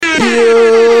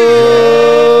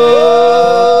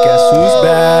Guess who's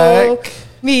back?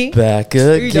 Me. Back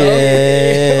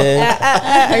again.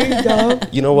 Are you dumb?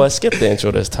 You know what? Skip the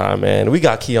intro this time, man. We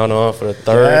got Kiana on for the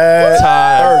third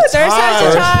time. Third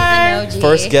time's a charm.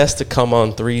 First guest to come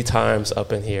on 3 times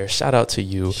up in here. Shout out to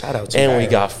you. Shout out to And her. we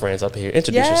got friends up here.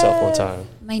 Introduce yourself one time.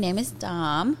 My name is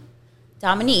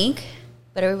Dominique,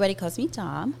 but everybody calls me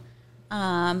Dom.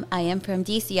 I am from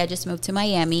DC. I just moved to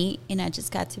Miami, and I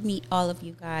just got to meet all of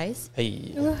you guys.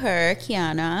 Hey. Through her,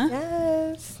 Kiana.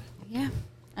 Yes. Yeah,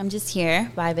 I'm just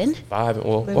here vibing. Vibe.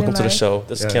 Well, Living welcome to the life. show.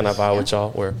 This is Yes. Can I Vibe with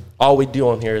y'all, where all we do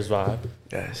on here is vibe.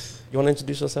 Yes. You want to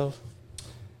introduce yourself?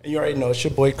 And you already know it's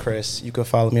your boy Chris. You can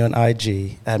follow me on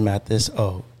IG at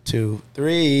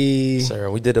Mathis023. Sir,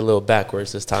 we did a little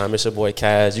backwards this time. It's your boy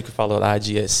Kaz. You can follow the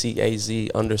IG at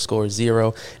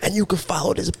CAZ_0. And you can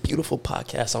follow this beautiful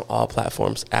podcast on all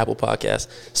platforms. Apple Podcasts,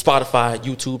 Spotify,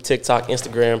 YouTube, TikTok,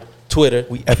 Instagram, Twitter.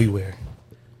 We everywhere.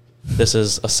 This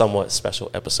is a somewhat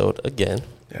special episode again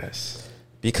Yes.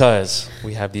 because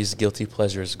we have these guilty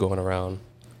pleasures going around.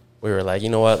 We were like, you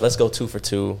know what? Let's go 2 for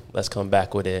 2. Let's come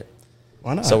back with it.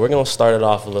 Why not? So we're going to start it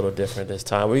off a little different this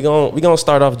time. We're going to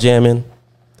start off jamming.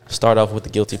 Start off with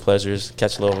the guilty pleasures,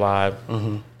 catch a little vibe,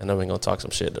 and then we're going to talk some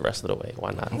shit the rest of the way.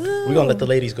 Why not? We're going to let the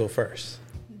ladies go first.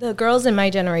 The girls in my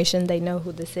generation, they know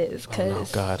who this is. Oh,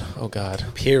 Cause God. Oh, God.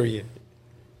 Period.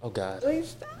 Oh, God.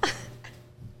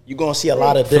 You're going to see a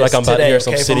lot of I feel this like I'm about to today, hear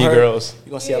some okay, city from her. girls.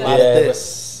 You're going to see a lot of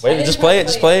this. Wait, just play it.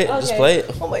 Just play it. Just play it.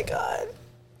 Oh my God.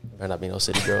 Better not be no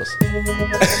city girls.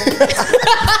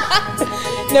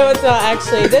 No, it's not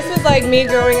actually. This is like me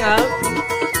growing up.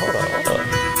 Hold on.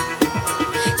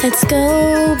 Let's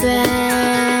go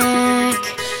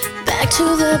back to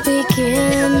the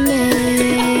beginning,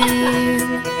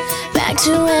 back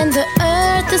to when the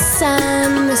earth, the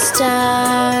sun, the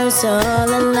stars all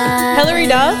alive. Hilary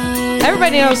Duff.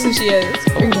 Everybody knows who she is.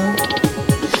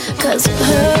 'Cause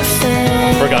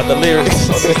perfect Forgot the lyrics.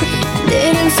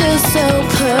 didn't feel so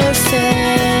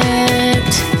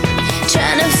perfect.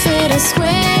 Trying to fit a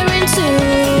square into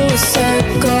a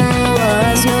circle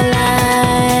was no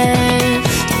life.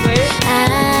 I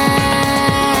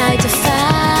defy.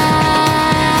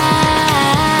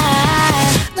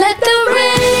 Let the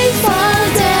rain fall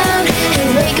down and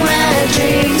make my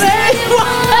dreams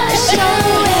wash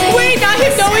away. Wait, not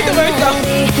him knowing the words though.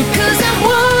 'Cause I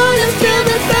wanna feel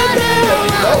the thunder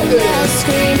around the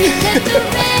screen. Let the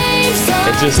rain fall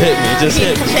It just hit me. It just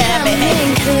hit me.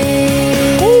 coming clear.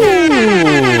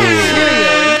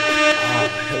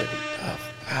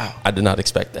 I did not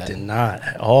expect that. Did not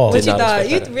at all. What Did you not thought?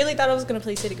 expect You that. really thought I was gonna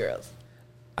play City Girls?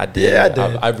 I did. Yeah, I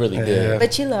did. I really did.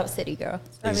 But you love City Girl.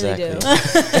 Exactly. I really do.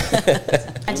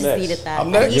 I just needed that. I'm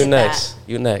I next. You needed next.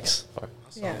 You next.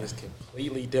 Yeah. It's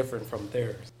completely different from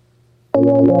theirs.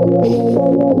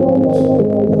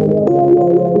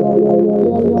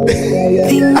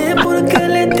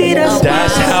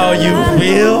 That's how you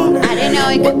feel? I didn't know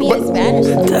it could be in Spanish.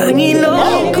 I didn't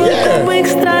know.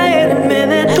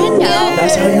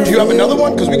 Do you have another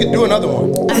one? Because we could do another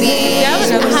one. I mean, I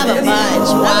have a bunch.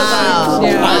 Wow.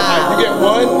 Yeah. You get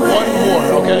one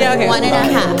more, okay? Yeah. Okay.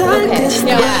 1.5. Okay.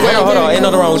 Yeah. Wait, hold on. Ain't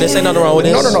nothing wrong with this. Ain't nothing wrong with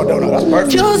this. No, that's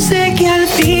perfect. Yo sé que al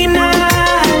final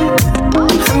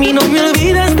a mí no me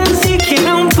olvidas tan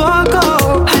siquiera un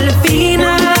poco. Al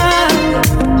final,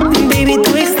 baby,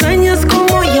 tú extrañas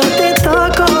como yo te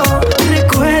toco.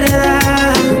 Recuerda,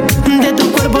 de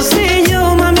tu cuerpo sé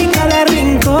yo, mami, cada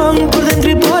rincón, por dentro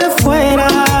y por fuera.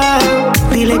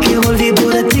 Dile que volví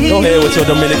por ti. Go ahead with your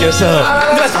Dominican son.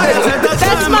 That's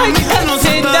my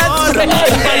cousin. That's right.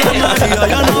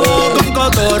 Ya no con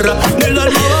cotorra. Del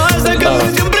almohado ese que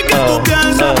siempre que tú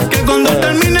piensas que cuando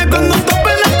termine, cuando tu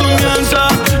pena comienza.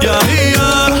 Ya,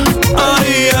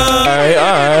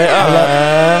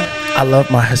 Alright. I love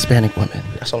my Hispanic women.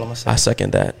 That's all I'm going to say. I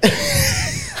second that.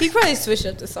 He probably switched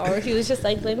up the song. He was just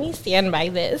like, "Let me stand by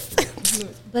this."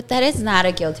 But that is not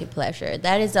a guilty pleasure.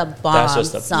 That is a bomb That's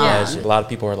just a song. pleasure. A lot of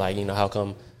people are like, how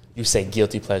come you say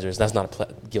guilty pleasures? That's not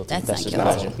guilty. That's not just guilty.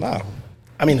 pleasure. No.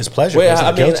 I mean, it's pleasure. Wait, but it's I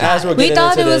not mean, guilty. as we're We getting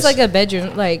thought into it was this, like a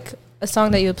bedroom, like a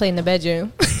song that you would play in the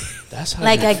bedroom. that's how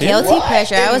Like you a feel? guilty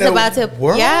pleasure. I in was the about to.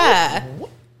 world? Yeah.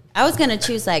 I was gonna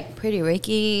choose like Pretty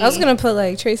Ricky. I was gonna put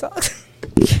like Trey Songz.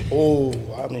 Oh,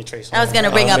 I mean, Trace. I was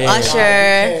gonna bring Oh, up man.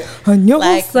 Usher. On your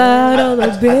Like- side of the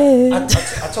bed.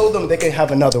 I told them they can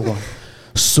have another one.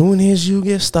 Soon as you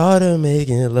get started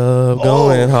making love,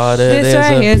 going harder. This there's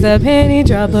right a- here's a penny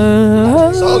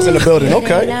dropper. Songs in the building.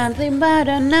 Okay. Nothing but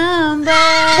a number.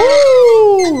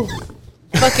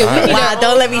 Fuck it, we need Wow,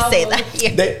 don't let me say that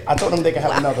here. I told them they could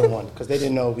have another one because they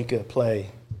didn't know we could play.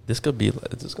 This could be. Is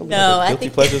this gonna be No, like I a guilty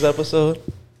think- pleasures episode?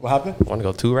 What happened? Want to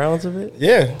go 2 rounds of it?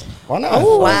 Yeah. Why not?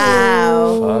 Wow.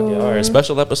 Okay, all right.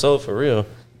 Special episode for real.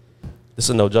 This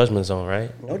is no judgment zone, right?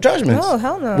 No judgments. No,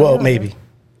 hell no. Well, no. maybe.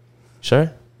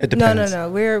 Sure. It No, depends. no.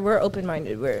 We're open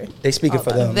minded. They speaking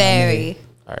for them. Very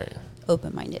All right.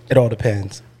 open-minded. It all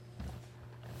depends.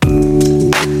 Oh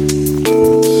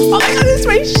my god, this is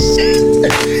my shit.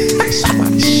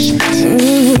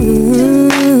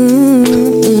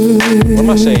 Where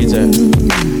my shades at?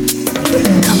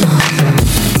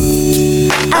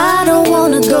 I don't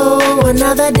wanna go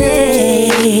another day,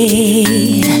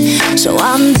 so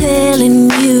I'm telling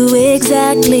you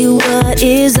exactly what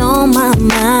is on my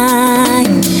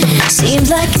mind. Seems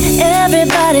like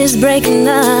everybody's breaking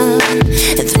up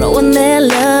and throwing their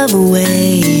love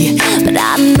away, but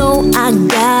I know I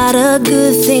got a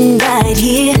good thing right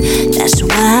here. That's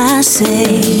why I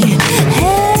say,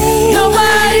 hey,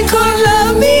 nobody could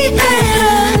love me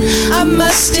better. I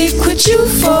must stick with you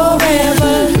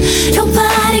forever.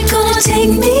 Nobody gonna take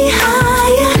me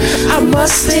higher. I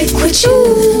must stick with you.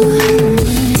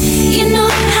 You know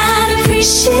how to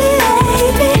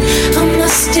appreciate me. I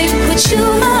must stick with you,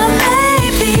 my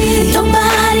baby.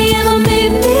 Nobody ever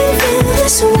made me feel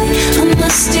this way. I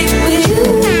must stick with you.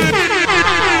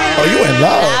 Oh, you in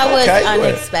love? That was okay, you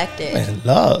unexpected. in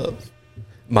love.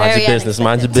 Mind Very your business.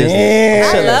 Mind your business.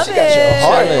 Damn. I love She got your it.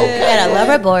 heart. I Okay. got a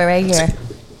lover boy right here.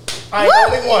 I ain't the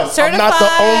only one. I'm not the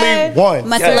only one.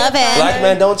 Must Yeah. love it. Black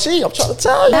men don't cheat. I'm trying to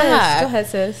tell you. Yeah. Go ahead,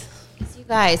 sis. You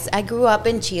guys, I grew up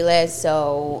in Chile,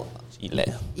 so Chile.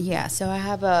 yeah. So I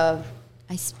have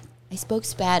I spoke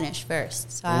Spanish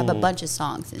first, so I have a bunch of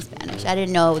songs in Spanish. I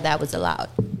didn't know that was allowed.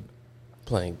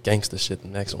 Playing gangster shit. The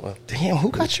next one. Damn, who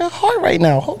got your heart right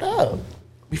now? Hold up.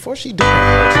 Before she do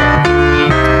that.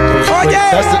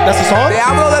 That's the song?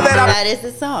 That is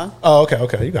the song. Oh,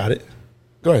 okay. You got it.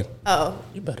 Go ahead. Oh,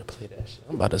 You better play that shit.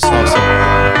 I'm about to song some.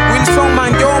 Wilson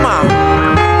Manyoma.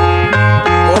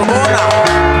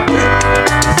 Hormona.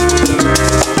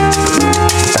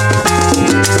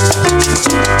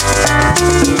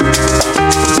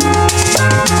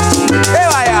 ¡Que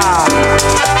vaya!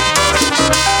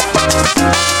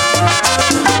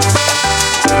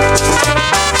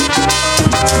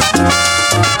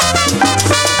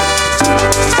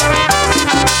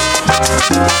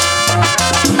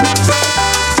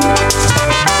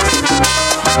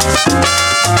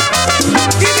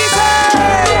 ¿Qué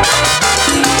dice?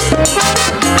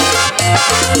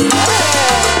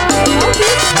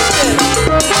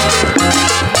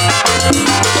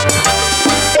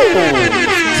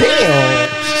 Damn.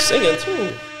 She's singing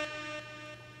too.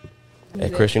 Hey,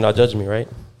 Chris, you're not judging me, right?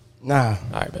 Nah,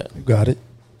 All right, bet. you got it.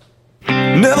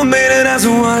 Never made it as a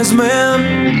wise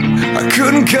man. I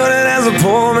couldn't cut it as a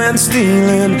poor man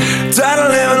stealing. Tired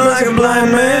of living like a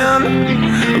blind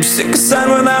man. I'm sick aside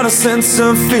without a sense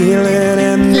of feeling.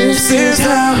 And this is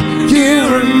how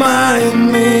you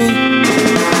remind me.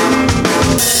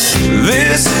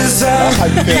 This is how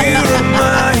you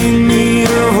remind me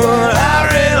of what I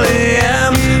really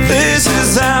am. This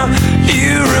is how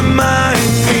you remind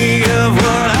me of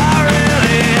what I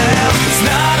really am. It's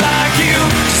not like you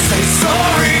to say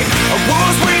sorry. I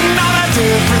was waiting on a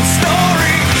different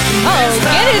story. Oh,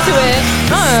 get into it.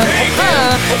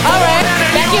 All right,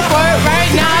 back and forth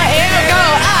right now. And go.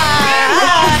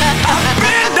 I've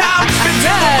been down, been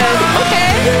down.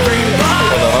 Okay.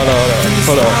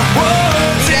 Hold on.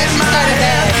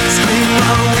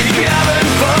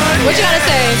 What you gotta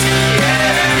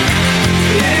say?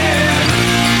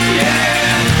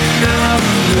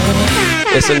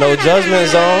 It's a no judgment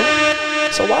zone.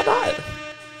 So why not?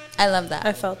 I love that.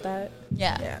 I felt that.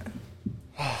 Yeah.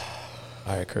 Yeah.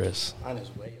 All right, Chris. Mine is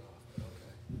way off.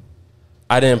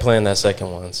 I didn't plan that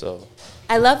second one, so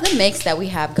I love the mix that we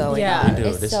have going Yeah. on. We do.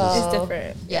 It's This so, is- It's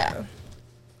different. Yeah.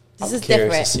 This I'm is curious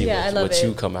different. to see Yeah, I what, love what it.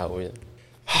 you come out with.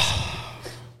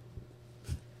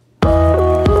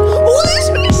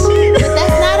 But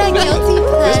that's not a guilty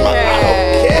pleasure.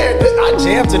 Yeah, I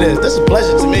jam to this. This is a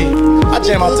pleasure to me. I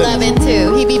jam out to Love this. it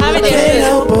too. He be How loving many it. is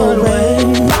help but wait.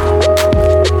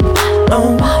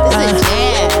 This is a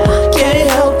jam. Can't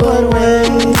help but wait.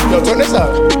 Yo, turn this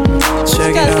up.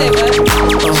 Check gotta say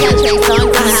what? Yeah, Trey Songz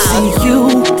in the house. See you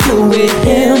with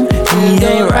him. He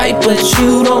ain't right, but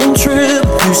you don't trip.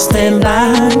 You stand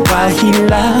by while he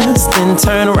lies, then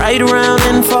turn right around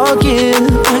and forgive.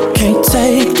 I can't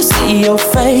take to see your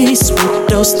face with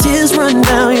those tears run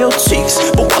down your cheeks.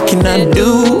 But what can I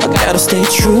do? I gotta stay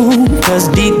true, cause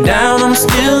deep down I'm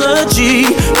still a G.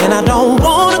 And I don't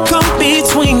wanna come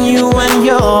between you and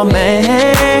your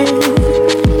man.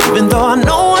 Even though I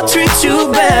know I treat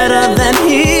you better than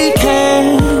he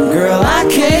can. Girl, I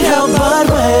can't help but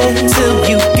wait till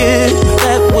you get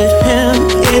that with him.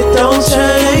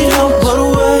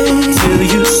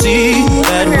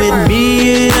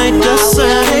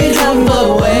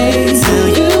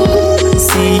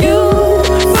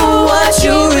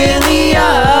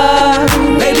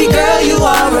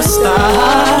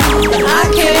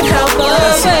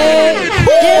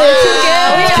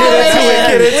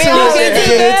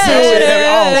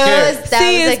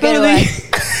 a good one.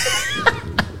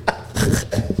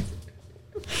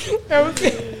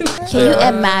 Can you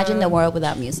imagine the world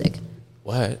without music?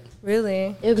 What?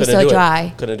 Really? It would be Couldn't so do it.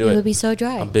 dry. Couldn't do It it. would be so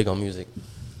dry. I'm big on music.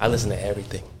 I listen to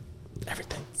everything.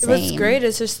 Everything. What's Same. great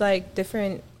is just like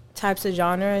different types of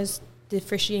genres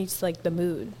differentiates like the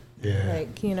mood. Yeah.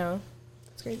 Like, you know,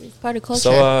 it's crazy. Part of culture.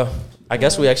 So, I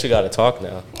guess we actually got to talk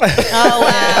now. oh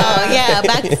wow, yeah.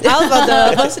 Back to, I was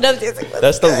about to bust it up.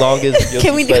 That's the longest guilty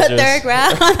Can we do a pleasures. third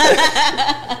round?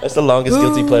 That's the longest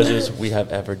guilty pleasures we have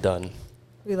ever done.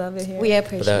 We love it here. We But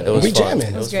appreciate that, it it. was We fun.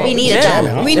 jamming. It was We fun. We needed yeah,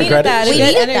 that. we needed Credit. that. We We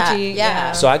needed needed that. energy.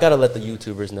 Yeah. So I gotta let the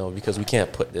YouTubers know because we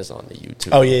can't put this on the YouTube.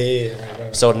 Oh yeah.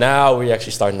 Right. So now we're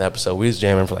actually starting the episode. We was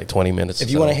jamming for like 20 minutes.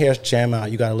 If you want to hear us jam out,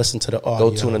 you got to listen to the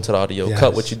audio. go tune into the audio. Yes.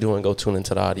 Cut what you're doing. Go tune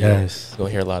into the audio. Yes. You're gonna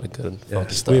hear a lot of good funky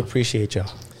Yes. stuff. We appreciate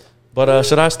y'all. But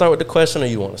should I start with the question or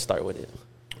you want to start with it?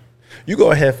 You go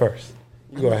ahead first.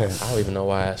 You go ahead. I don't even know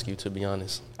why I ask you, to be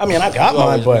honest. I mean, I got You mine,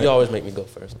 always, but you always make me go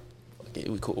first. Okay,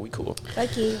 we cool. We cool.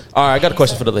 Thank you. All right, I got a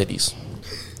question for the ladies.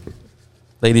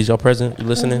 Ladies, y'all present? You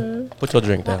listening? Put your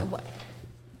drink down. what?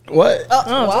 Oh,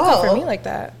 don't come for me like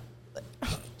that.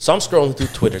 So I'm scrolling through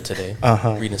Twitter today,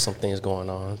 Uh-huh. reading some things going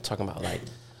on, talking about like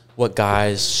what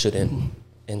guys shouldn't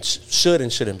and should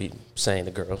and shouldn't be saying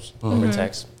to girls over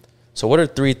text. So what are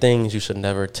 3 things you should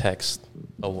never text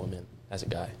a woman as a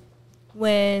guy?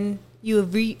 When you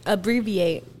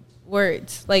abbreviate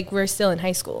words, like we're still in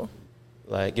high school.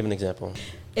 Like, give an example.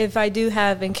 If I do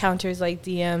have encounters like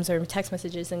DMs or text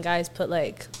messages and guys put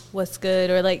like what's good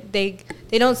or like they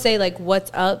don't say like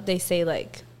what's up, they say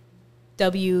like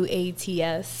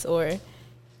WATS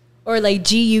or like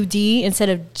GUD instead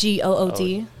of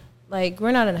GOOD. Like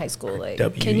we're not in high school. Like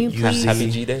can you WUZ. please Happy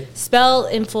G Day? spell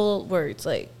in full words?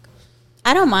 Like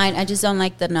I don't mind. I just don't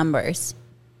like the numbers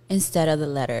instead of the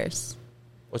letters.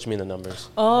 What you mean the numbers?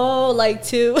 like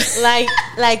two.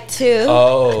 Like 2.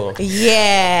 Oh,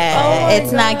 Yeah. Oh my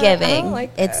It's not God. giving. I don't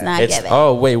like It's that. not it's giving.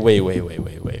 oh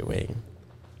wait.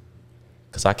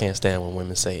 Because I can't stand when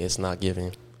women say it's not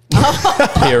giving.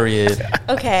 Period.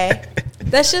 Okay.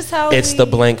 That's just how It's the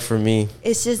blank for me.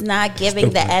 It's just not giving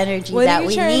the energy What are that you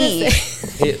we trying to need.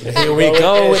 say? Here we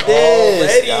go with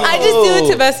this. I just do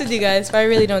it to mess with you guys, but I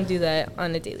really don't do that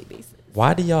on a daily basis.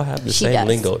 Why do y'all have the She same does.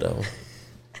 lingo though?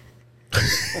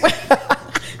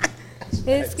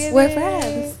 It's giving. We're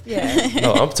friends. Yeah.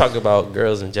 No, I'm talking about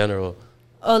girls in general.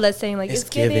 Oh, that's saying like it's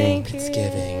giving. It's period.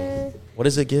 giving. What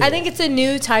is it giving? I think it's a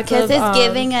new type Because of. it's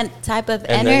giving a type of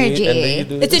And then energy. you- and then you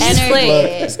do It's a this. new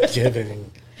slang. It's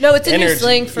giving. No, it's a new Energy.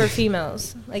 slang for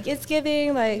females. Like it's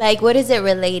giving. Like, what is it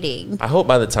relating? I hope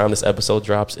by the time this episode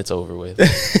drops, it's over with.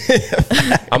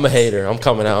 I'm a hater. I'm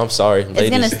coming out. I'm sorry, It's ladies.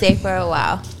 going to stay for a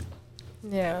while.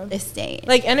 yeah. It's staying.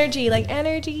 Like energy.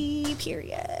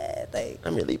 Period. Like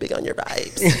I'm really big on your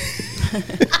vibes.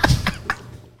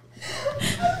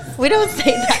 We don't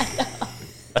say that.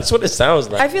 That's what it sounds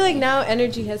like. I feel like now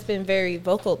energy has been very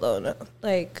vocal though. No?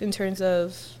 Like in terms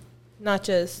of not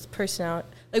just personality,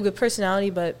 like with personality,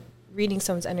 but reading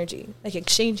someone's energy, like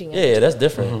exchanging it. Yeah, that's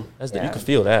different. That's Yeah. You can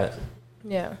feel that.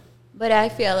 Yeah. But I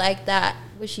feel like that,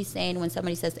 what she's saying when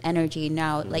somebody says energy,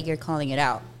 now, like, you're calling it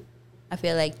out. I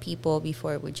feel like people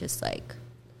before would just, like,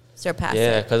 surpass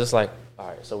Yeah, it. because it's like, all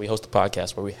right, so we host a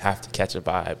podcast where we have to catch a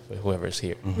vibe with whoever's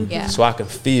here. Yeah. So I can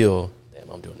feel, damn,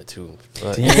 I'm doing it too.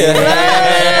 But It's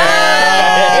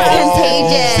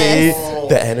contagious. See,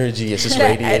 the energy is just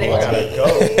radiating.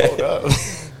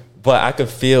 But I could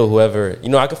feel whoever,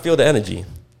 I could feel the energy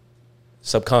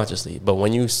subconsciously. But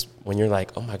when you're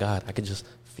like, oh my God, I could just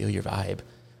feel your vibe.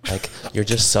 Like, you're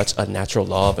just such a natural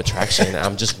law of attraction. And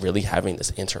I'm just really having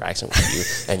this interaction with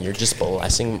you. And you're just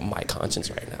blessing my conscience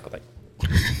right now. Like,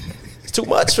 it's too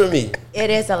much for me. It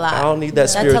is a lot. I don't need that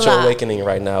That's a spiritual lot. awakening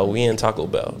right now. We in Taco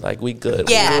Bell. Like, we good.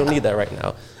 Yeah. We don't need that right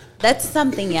now. That's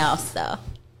something else, though.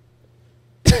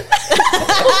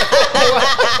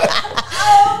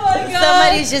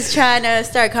 Somebody's just trying to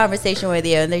start a conversation with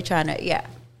you, and they're trying to,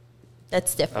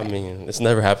 that's I different. mean, it's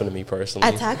never happened to me personally.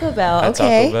 At Taco Bell, At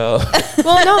okay. Taco Bell.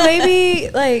 Well, no, maybe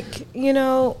like,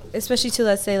 especially to,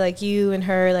 let's say, like you and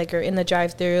her, like, are in the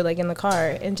drive-thru, like in the car,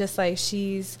 and just like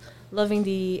she's loving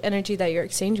the energy that you're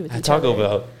exchanging with At each Taco other.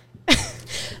 Bell.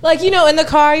 Like, in the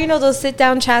car, those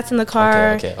sit-down chats in the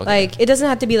car. Okay. Like, it doesn't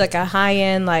have to be like a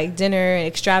high-end, like, dinner,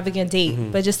 extravagant date,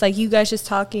 Mm-hmm. but just like you guys just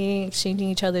talking, exchanging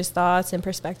each other's thoughts and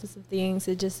perspectives of things.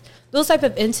 It just, those type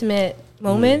of intimate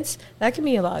moments, that can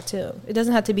be a lot too. It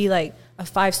doesn't have to be like a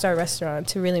 5-star restaurant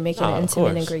to really make it an of intimate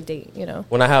and course. great date,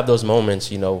 When I have those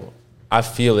moments, I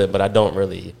feel it, but I don't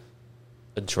really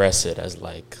address it as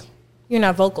like, You're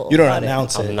not vocal. You don't about it.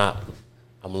 announce it.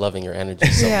 I'm loving your energy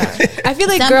so Yeah. much. I feel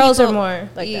like Some girls people- are more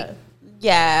like you- that.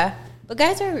 Yeah, but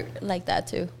guys are like that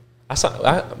too. I Just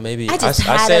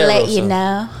I had say to it let real you soon.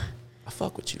 know. I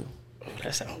fuck with you.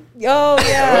 That sound. Oh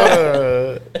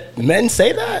yeah. Men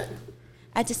say that?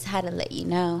 I just had to let you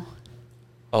know.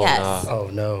 Oh Yes. nah. Oh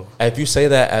no. If you say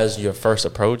that as your first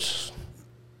approach,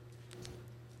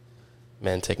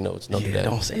 man, take notes. Don't do Yeah, that.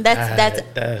 don't say That's-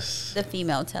 that. that's- The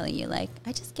female telling you like,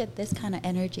 I just get this kind of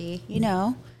energy, you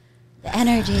know, the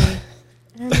energy.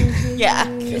 Yeah,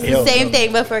 it's Hell the same no.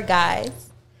 thing, but for guys.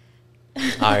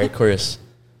 All right, Chris.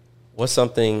 What's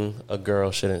something a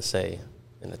girl shouldn't say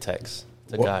in a text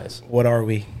to guys? What are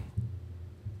we?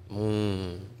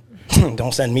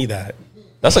 Don't send me that.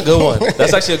 That's a good one.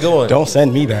 That's actually a good one. Don't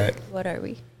send me that. What are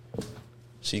we?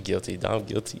 She guilty. I'm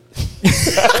guilty.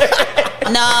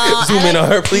 No. Zoom in on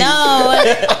her, please. No.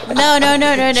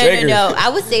 Triggered. I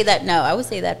would say that. No, I would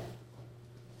say that.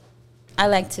 I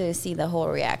like to see the whole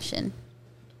reaction.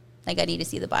 Like I need to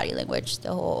see the body language,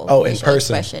 the whole In facial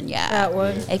person. expression. Yeah, That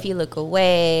one. If you look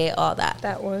away, all that.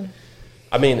 That one.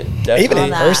 I mean, Even definitely, in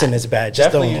that. person is bad.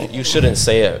 Just definitely don't. you shouldn't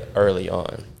say it early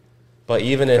on. But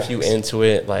even if you Facts. into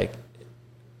it, like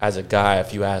as a guy,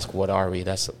 if you ask, "What are we?"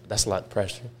 That's a lot of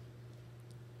pressure.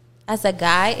 As a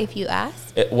guy, if you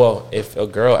ask, Well, if a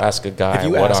girl asks a guy, If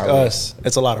you "What ask are us,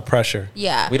 it's a lot of pressure.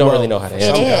 yeah, we?" We don't really know how to It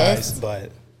answer. Some that. is. guys,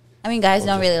 but I mean, guys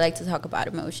don't really like to talk about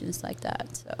emotions like that.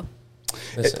 So,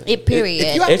 Listen, period.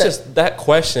 if you have it's to- just that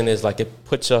question is like it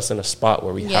puts us in a spot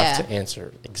where we Yeah. have to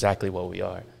answer exactly what we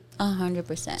are.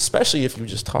 100%. Especially if you're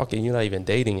just talking, you're not even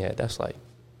dating yet. That's like,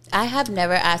 I have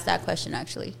never asked that question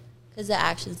actually, because the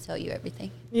actions tell you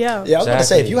everything. Yeah. yeah, I was going to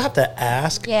say, if Exactly. you have to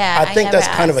ask, Yeah, I I think never that's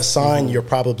kind of a asked. sign you're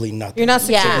probably nothing. You're not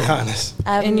secure. To be Yeah. honest.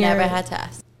 I've And never you're- had to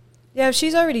ask. Yeah, if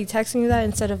she's already texting you that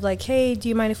instead of like, hey, do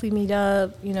you mind if we meet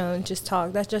up, you know, and just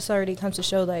talk, that just already comes to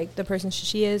show like the person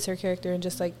she is, her character, and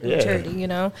just like Yeah. maturity, you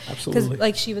know? Absolutely. Because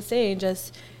like she was saying,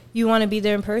 just you want to be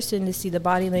there in person to see the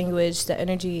body language, the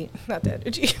energy, not the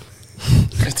energy.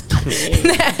 You want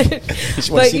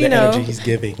to But, see you the know, energy he's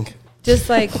giving. just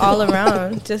like all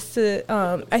around, just to,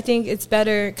 I think it's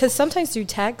better because sometimes through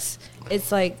text,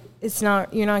 it's like, it's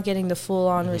not, you're not getting the full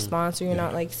on response or you're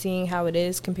not like seeing how it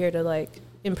is compared to like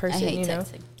in I person, hate you know?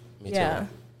 texting. me too. Yeah.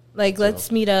 Like,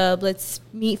 let's meet up. Let's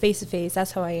meet face to face.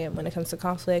 That's how I am when it comes to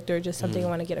conflict or just something I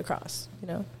want to get across, you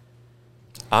know?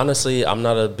 Honestly, I'm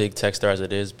not a big texter as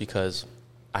it is because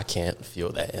I can't feel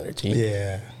that energy.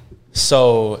 Yeah.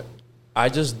 So I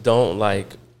just don't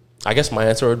like, I guess my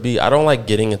answer would be I don't like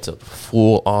getting into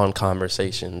full on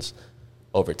conversations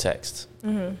over text.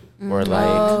 Or like,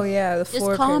 Oh, yeah. The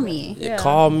Just call me. Yeah.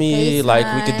 call me, like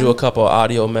we could do a FaceTime. couple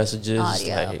audio messages.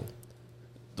 Audio. Like,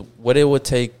 what it would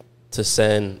take to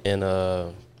send in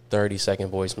a 30-second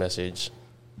voice message,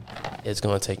 it's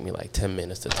going to take me like 10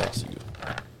 minutes to text you.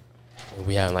 And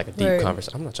we having like a deep Right.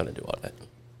 conversation. I'm not trying to do all that.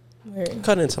 Right.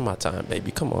 Cut into my time,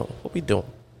 baby. Come on. What we doing?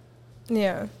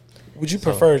 Yeah. Would you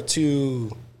prefer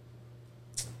to,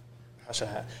 how should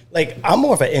I, like, I'm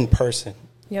more of an in-person.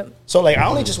 Yep. So, like, I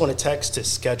only just want to text to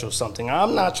schedule something.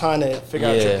 I'm not trying to figure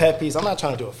out your Yeah. pet peeves. I'm not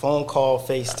trying to do a phone call,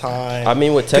 FaceTime. I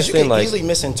mean, with 'Cause you texting, can like- easily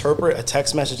misinterpret a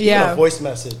text message, even Yeah. a voice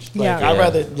message. Like, Yeah. I'd Yeah.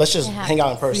 rather, let's just It hang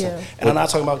out in person. Yeah. And I'm not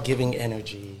talking about giving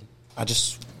energy. I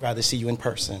just rather see you in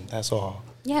person. That's all.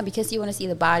 Yeah, because you want to see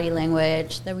the body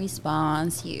language, the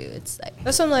response. It's like,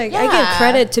 That's what I'm like. I give Yeah.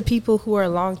 credit to people who are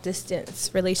long distance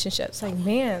relationships. Like,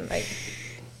 man, like,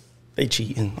 They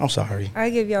cheating. I'm sorry. I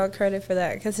give y'all credit for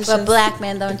that because it's but just, black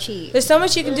men don't cheat. there's so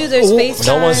much you can do. There's Ooh. FaceTime.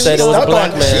 No one said it was a Stuck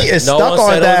black on- man. She is No stuck one on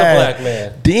said that. it was a black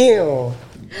man. Damn.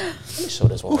 Let me show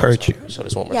this one. Who more hurt time. you? Let me show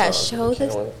this one more Yeah, time. show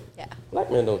this. Okay. Yeah.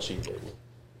 Black men don't cheat, baby.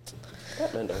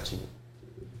 Black men don't cheat.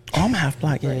 Oh, I'm half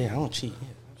black. Yeah, I don't cheat.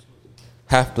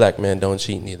 Half black men don't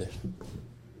cheat neither.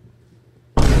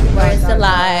 Where's the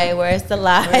lie? Where's the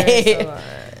lie?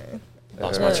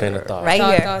 Lost my train of thought. Right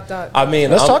Dot, here. dot, dot. I mean,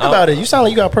 Let's talk about it. You sound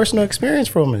like you got personal experience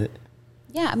from it.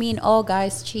 Yeah, I mean, all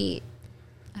guys cheat.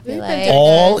 I feel We've been like doing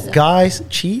All there's- guys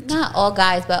cheat? not all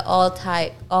guys, but all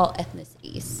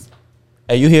ethnicities.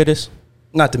 Hey, you hear this?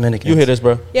 Not Dominican. You hear this,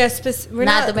 bro? Yeah, Not we're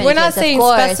not Dominicans, of saying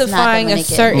course, not specifying a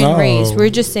Dominican. certain No. race. We're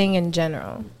just saying in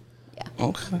general.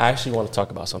 Okay. I actually want to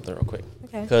talk about something real quick.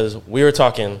 Okay. Because we were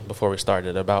talking before we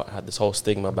started about how this whole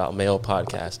stigma about male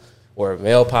podcasts, where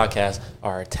male podcasts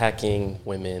are attacking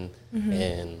women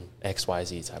in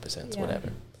XYZ type of sense, Yeah. whatever.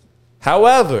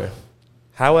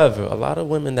 However, a lot of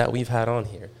women that we've had on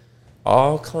here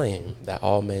all claim that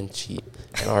all men cheat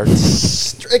and are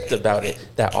strict about it,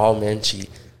 that all men cheat,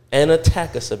 and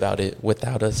attack us about it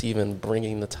without us even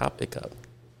bringing the topic up.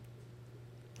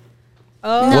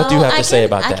 Oh, What do you have to I say can-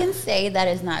 about I that? can say that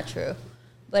is not true,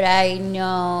 but I Oh,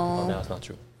 know no, it's not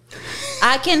true.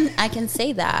 I can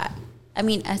say that. I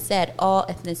mean, I said all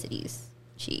ethnicities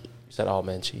cheat You said all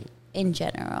men cheat. in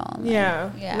general.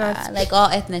 Yeah. Yeah, That's- like all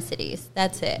ethnicities.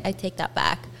 That's it. I take that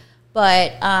back.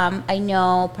 But I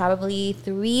know probably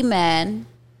 3 men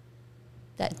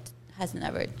that has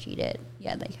never cheated.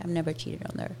 Yeah, like have never cheated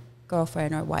on their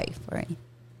girlfriend or wife or anything.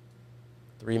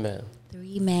 3 men.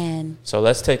 3 men. So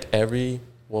let's take every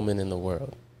woman in the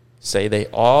world. Say they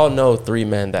all know 3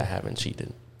 men that haven't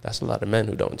cheated. That's a lot of men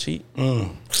who don't cheat.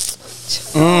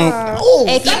 If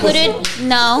you put it,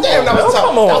 no.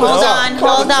 Come on. Hold on.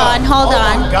 God,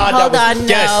 Hold that was- on.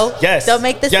 yes, No. yes. Don't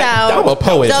make the Yeah, sound. I'm a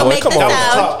poet, Don't boy. make Come the on. That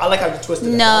was sound. tough. I like how you twisted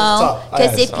it. That No, was tough.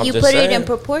 because Yes. if I'm you just put it in saying.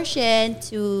 proportion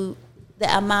to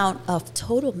the amount of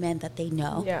total men that they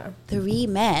know, Yeah. 3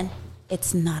 men,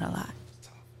 it's not a lot.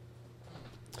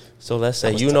 So let's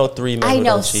say you know 3 men I who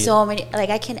know don't cheat. so many. Like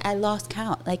I lost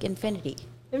count. Like infinity.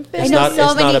 It's know not, so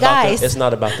it's many not about guys. it's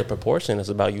not about the proportion. It's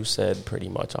about you said pretty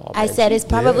much all. I men said cheat. it's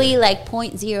probably like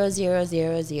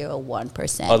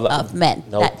 0.00001% A lo- of men.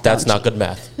 No, that that's don't not good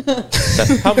math.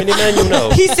 How many men you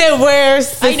know? He said,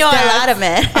 "Where's the I know a stats? lot of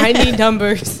men. I need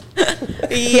numbers."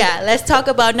 Yeah, let's talk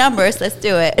about numbers. Let's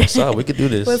do it. So we could do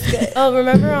this. What's good? Oh,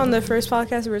 remember on the first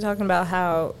podcast we were talking about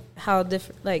how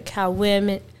different, like how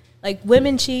women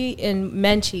cheat and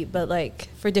men cheat, but like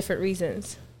for different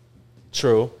reasons.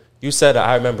 True. You said,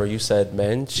 I remember you said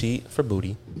men cheat for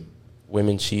booty,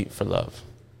 women cheat for love.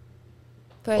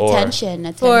 For Or-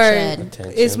 attention. For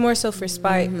Attention. it's more so for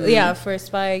spite, yeah, for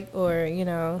spite, or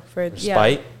for yeah,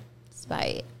 Spite.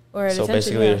 Spite. or So attention,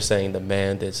 basically, yeah. you're saying the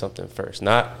man did something first.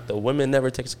 Not the woman never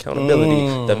takes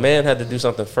accountability. The man had to do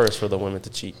something first for the woman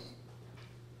to cheat.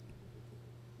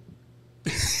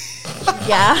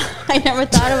 Yeah, I never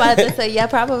thought about this. So yeah,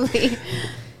 probably.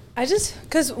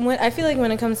 Because when I feel like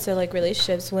when it comes to like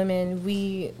relationships, women,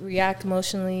 we react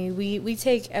emotionally. We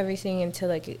take everything into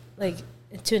like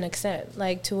to an extent,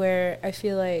 like to where I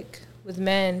feel like with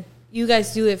men, you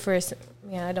guys do it for.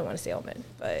 Yeah, I don't want to say all men,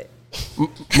 but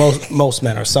Most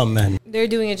men or some men. they're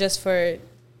doing it just for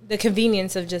the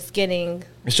convenience of just getting.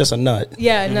 It's just a nut.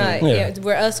 Yeah, not Yeah. yeah.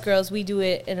 Where us girls, we do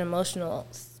it in an emotional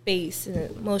space, in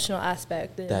an emotional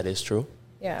aspect. And, That is true.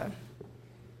 yeah,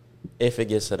 If it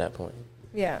gets to that point.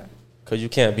 yeah. Because you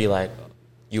can't be like,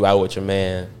 you out with your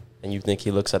man and you think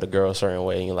he looks at a girl a certain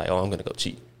way and you're like, oh, I'm going to go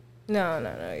cheat. No,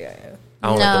 yeah. I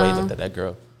don't like the way you No. looked at that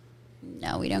girl.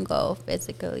 No, we don't go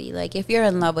physically. Like if you're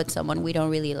in love with someone, we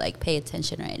don't really like pay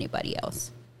attention to anybody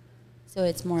else. So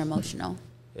it's more emotional.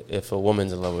 If a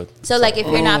woman's in love with. So like if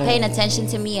you're not paying attention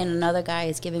to me and another guy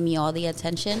is giving me all the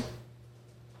attention,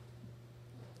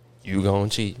 You going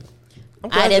to cheat.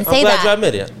 I didn't say I'm glad that. you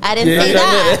admit it. I didn't Yeah. say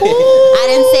that. I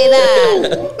didn't say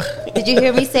that. Did you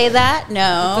hear me say that?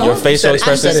 No. Your facial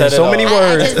expression said it. said it So all. many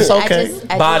words. It's okay.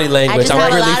 Body language.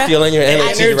 I'm really feeling your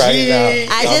energy right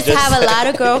now. I just have a lot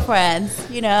of girlfriends,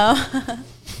 you know.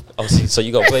 Oh, see, so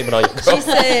you gonna blame it on your girl? She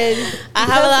said, I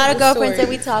have a lot of the girlfriends story. and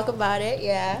we talk about it.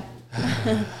 Yeah.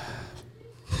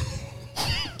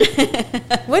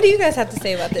 What do you guys have to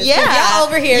say about this? 'Cause Yeah. y'all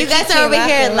over here. You guys keep are over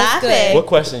here What's laughing. good? What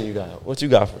question you got? What you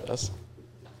got for us?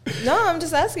 No, I'm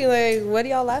just asking. Like, what are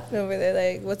y'all laughing over there?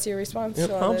 Like, what's your response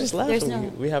to all I'm this? just laughing. There's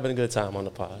no- We having a good time on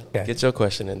the pod. Okay. Get your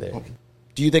question in there.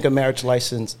 Do you think a marriage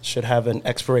license should have an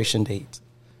expiration date?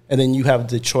 And then you have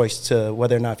the choice to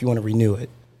whether or not if you want to renew it.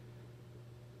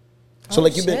 So Oh,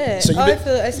 like you've been, shit. so you've Oh,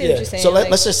 been, I see what you're saying, So like-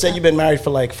 let's just say you've been married for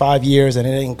like 5 years and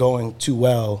it ain't going too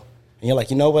well, and you're like,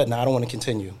 you know what? No, I don't want to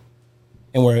continue.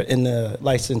 And we're in the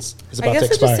license is I about to guess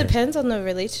it expire. just depends on the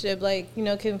relationship. Like, you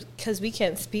know, because we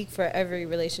can't speak for every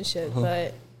relationship,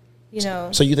 but you know,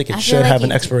 So you think I it feel should like have an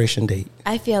you- expiration date?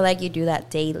 I feel like you do that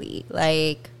daily.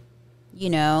 Like, you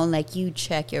know, like you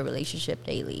check your relationship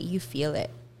daily. You feel it.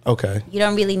 Okay. You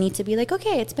don't really need to be like,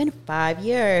 okay, it's been 5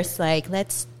 years. Like,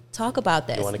 let's talk about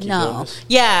this. wanna keep doing No. this?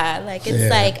 Yeah. Like, it's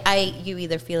Yeah. like you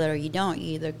either feel it or you don't.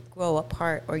 You either grow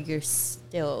apart or you're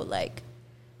still like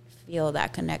feel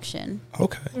that connection.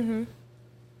 Okay. Mm-hmm.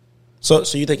 So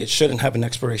you think it shouldn't have an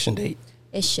expiration date?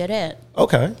 It shouldn't.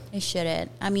 Okay. It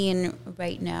shouldn't. I mean,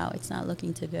 right now it's not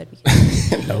looking too good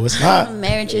because No, it's not.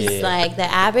 marriage is Yeah. like the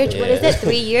average. What is Yeah. it?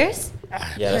 3 years?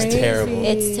 Yeah, that's Crazy. terrible.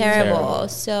 It's terrible. Terrible.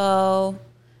 So,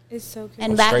 it's so crazy.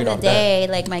 and back straight in the off that. day,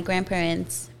 like my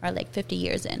grandparents are like 50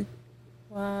 years in.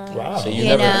 Wow. Wow. So You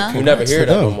you know? never hear to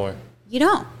that no them. more. You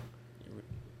don't.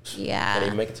 Can't even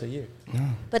Yeah. make it to a year.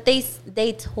 But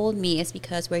they told me it's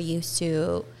because we're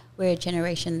a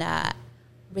generation that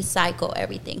recycle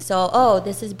everything. So, oh,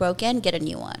 this is broken, get a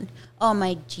new one. Oh,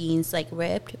 my jeans like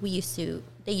ripped. They used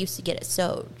to get it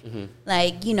sewed. Mm-hmm.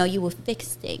 Like, you know, you will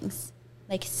fix things.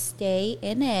 Like stay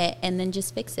in it and then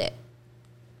just fix it.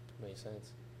 Makes sense.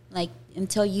 Like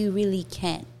until you really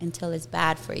can't, until it's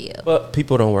bad for you. But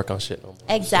people don't work on shit no more.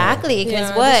 Exactly, because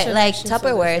Yeah, what? this Like generation's so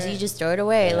Tupperwares, different. you just throw it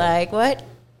away. Yeah. Like what?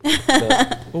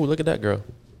 Oh, look at that girl.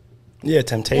 Yeah,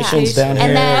 Temptations down And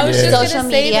here. then I was yeah. just Social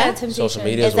gonna say media. that Temptation. Social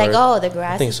media It's is like, where- oh, the I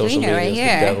grass think is social greener media right is the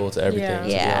here. devil to everything, to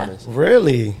Yeah. be honest.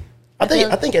 Really? I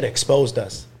feel- think it exposed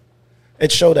us.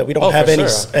 It showed that we don't Oh, have for any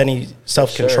sure. any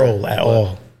self control sure. at But-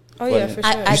 all. Oh yeah, for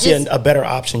I- sure. You I see just- a better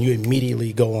option, you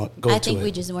immediately go I to think it.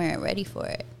 we just weren't ready for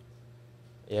it.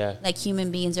 Yeah. Like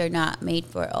human beings are not made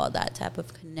for all that type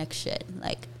of connection.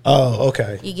 Like Oh,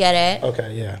 okay. you get it?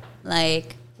 Okay, yeah.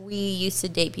 Like we used to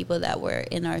date people that were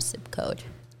in our zip code,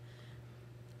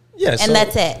 Yeah, and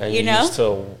that's it. And You know? used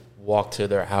to walk to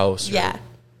their house. or Yeah,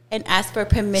 and ask for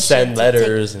permission. Send to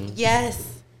letters take- and yes.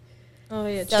 Oh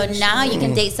yeah. So now you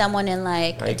can date someone in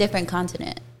like a Like- different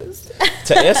continent.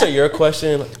 to answer your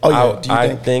question, Oh, yeah. Do you I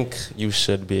think- think you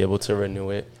should be able to renew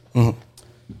it.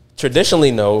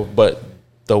 Traditionally, no, but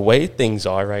the way things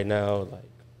are right now,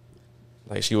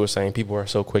 like she was saying, people are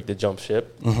so quick to jump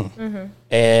ship.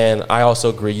 And I also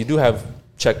agree. You do have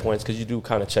checkpoints because you do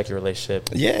kind of check your relationship,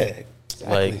 Yeah.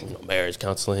 like Exactly. marriage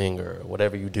counseling or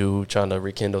whatever you do, trying to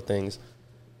rekindle things.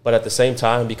 But at the same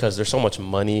time, because there's so much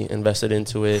money invested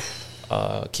into it,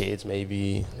 kids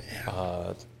maybe,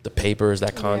 the papers,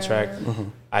 that contract,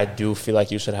 I do feel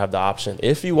like you should have the option,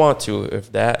 if you want to,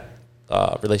 if that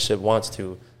relationship wants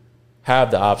to,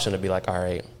 have the option to be like, all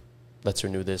right, let's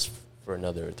renew this for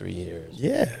another 3 years,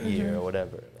 Yeah. year or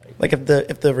whatever. Like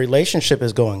if the relationship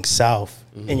is going south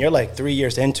and you're like 3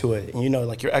 years into it and you know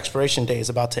like your expiration date is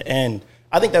about to end,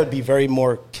 I think that would be very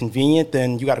more convenient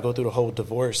than you got to go through the whole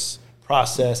divorce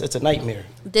process. It's a nightmare.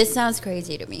 This sounds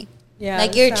crazy to me. Yeah,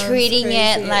 like it you're sounds treating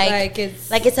it crazy.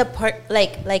 like Like it's a part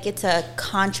like it's a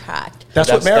contract.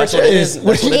 That's what marriage what it is. is.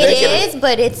 What That's do what you it think? It is,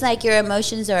 but it's like your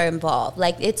emotions are involved.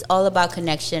 Like it's all about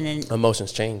connection, and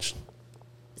Emotions change.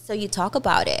 so you talk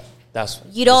about it. That's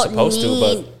You don't supposed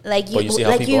need to, like but you see how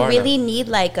like people you are really now. need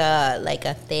like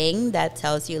a thing that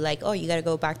tells you like, oh, you got to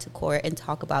go back to court and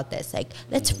talk about this. Like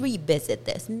let's revisit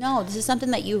this. No, this is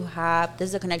something that you have. This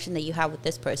is a connection that you have with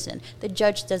this person. The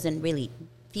judge doesn't really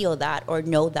feel that or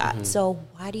know that. Mm-hmm. So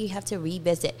why do you have to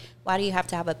revisit? Why do you have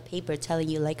to have a paper telling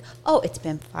you like, oh, it's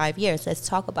been 5 years. Let's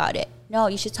talk about it. No,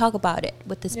 you should talk about it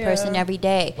with this person Yeah. every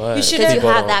day But You should because you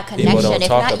people have don't- that people don't connection. If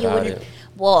talk not, you about wouldn't. it.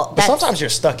 Well, But that's sometimes you're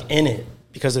stuck in it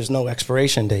because there's no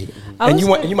expiration date, I and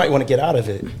was you might want to get out of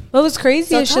it. What was crazy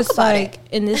So is talk just about like it.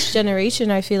 in this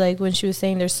generation, I feel like when she was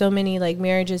saying there's so many like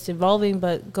marriages evolving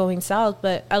but going south,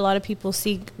 but a lot of people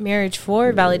seek marriage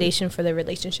for validation for their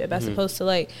relationship as opposed to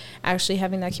like actually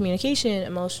having that communication,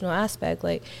 emotional aspect.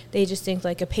 Like they just think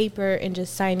like a paper and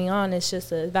just signing on is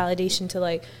just a validation to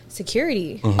like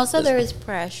security. Also, there is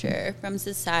pressure from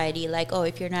society, like, oh,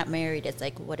 if you're not married, it's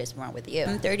like, what is wrong with you?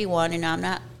 I'm 31 and I'm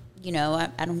not, you know,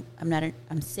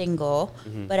 I'm single,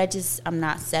 but I'm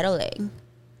not settling.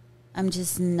 I'm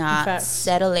just not Facts.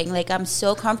 settling. Like, I'm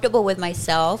so comfortable with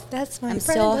myself. That's my I'm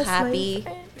friend, so that's my happy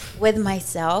friend. with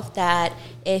myself that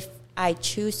if I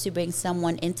choose to bring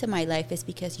someone into my life, it's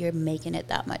because you're making it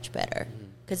that much better.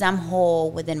 Because I'm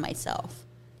whole within myself.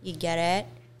 You get it?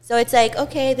 So it's like,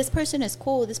 okay, this person is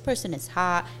cool. This person is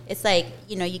hot. It's like,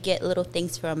 you know, you get little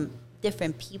things from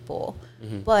different people.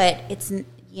 But it's,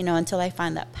 you know, until I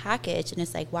find that package and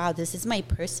it's like, wow, this is my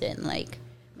person. Like,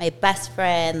 my best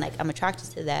friend, like I'm attracted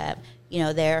to them. You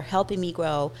know, they're helping me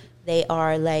grow. They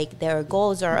are like, their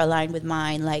goals are aligned with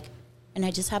mine. Like, and I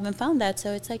just haven't found that.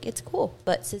 So it's like, it's cool.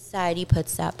 But society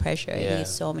puts that pressure on Yeah. you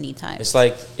so many times. It's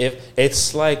like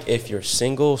if you're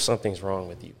single, something's wrong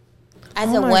with you. As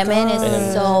Oh a my woman,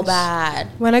 it's so gosh. bad.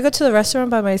 When I go to the restaurant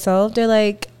by myself, they're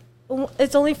like,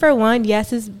 it's only for one.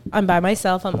 Yes, I'm by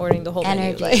myself. I'm ordering the whole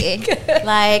menu. Energy. Like,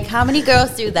 Like, how many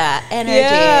girls do that? Energy.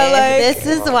 Yeah, like- This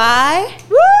is why.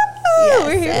 woo, Yes,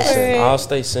 we're here yes. for it. I'll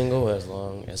stay single as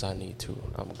long as I need to.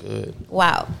 I'm good.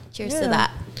 Wow. Cheers to Yeah.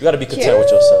 that. You got to be content with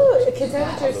yourself.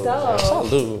 Content with yourself.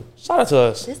 Salud. Shout out to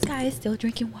us. This guy is still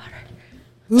drinking water.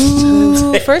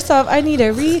 Ooh, first off, I need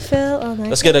a refill. Oh my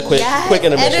Let's get a quick Yes,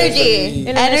 intermission. energy.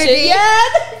 Intermission, Energy. yeah.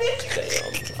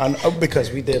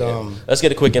 Because we did. Let's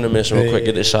get a quick intermission real quick.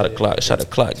 Get this shot of clock. Shot of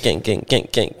clock. Gang, gang, gang,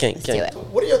 gang, gang, Let's do gang. it.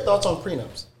 What are your thoughts on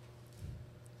prenups?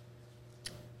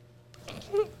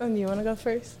 You want to go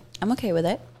first? I'm okay with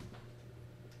it.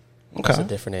 That's a Okay.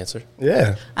 different answer.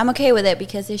 Yeah. I'm okay with it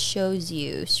because it shows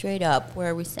you straight up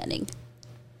where we're sending.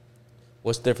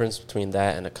 What's the difference between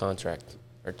that and a contract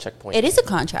or checkpoint? It is a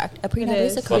contract. A prenup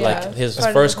is a is. But contract. like his Part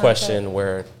of first the contract. question,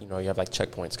 where you know you have like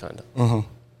checkpoints, kind of. Mm-hmm.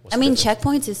 I mean,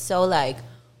 checkpoints is so like,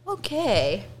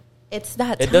 okay, it's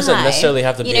that It time. doesn't necessarily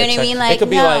have to be. You know what I mean? Like it could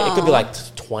be no. it could be like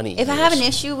 20. If I have an years.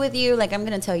 issue with you, like I'm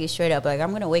gonna tell you straight up. Like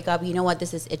I'm gonna wake up. You know what?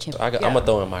 This is itching. I'm gonna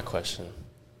throw in my question.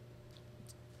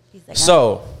 He's like,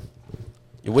 So,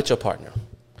 you're with your partner.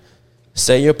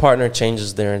 Say your partner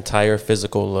changes their entire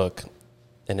physical look,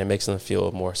 and it makes them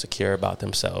feel more secure about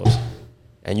themselves,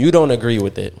 and you don't agree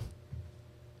with it,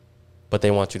 but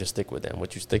they want you to stick with them.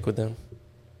 Would you stick with them?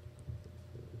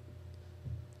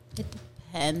 it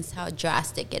depends how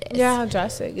drastic it is. Yeah, how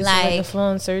drastic? Is it like a Like,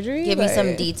 full-on surgery? Give me some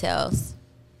Like- details.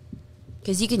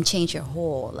 Because you can change your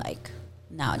whole like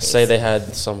nowadays. Say they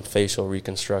had some facial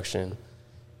reconstruction,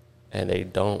 and they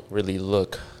don't really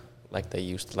look like they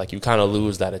used to. Like, you kind of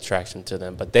lose that attraction to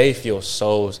them, but they feel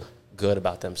so good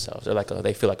about themselves. They're like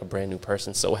they feel like a brand new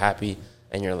person, so happy,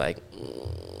 and you're like,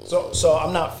 So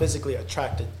I'm not physically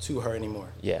attracted to her anymore.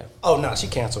 yeah. Oh no, she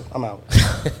canceled. I'm out.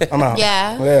 I'm out.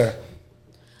 Yeah. Yeah.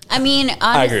 I mean,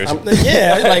 I agree honestly, with you.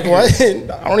 Yeah. Like what?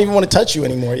 I don't even want to touch you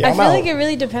anymore. Yeah, I I'm feel out. like it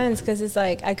really depends because it's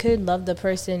like I could love the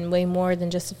person way more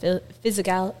than just the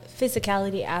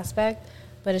physicality aspect,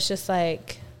 but it's just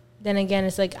like then again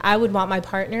it's like I would want my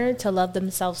partner to love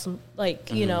themselves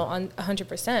like you know on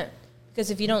 100%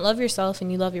 because if you don't love yourself and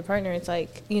you love your partner, it's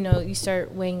like you know you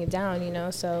start weighing it down, you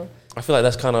know. So I feel like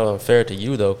that's kind of unfair to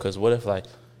you though, because what if like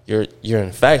you're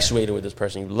infatuated with this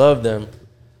person, you love them,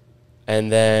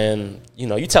 and then you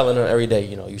know you telling them every day,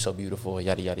 you know, you're so beautiful,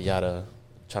 yada yada yada,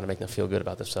 trying to make them feel good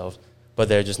about themselves, but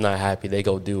they're just not happy. They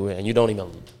go do it, and you don't even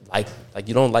like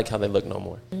you don't like how they look no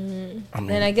more.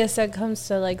 then I guess that comes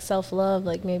to like self-love.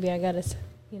 Like maybe I gotta,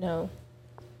 you know,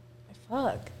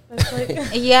 fuck. That's like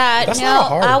yeah, That's no, not a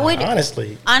hard I one, would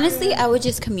honestly. I would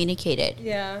just communicate it.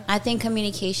 yeah. I think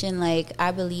communication, like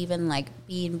I believe in like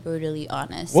being brutally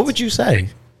honest. What would you say?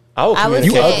 I would I would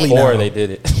communicate say- You ugly before now. they did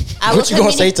it. I What would you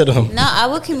gonna say to them? No, I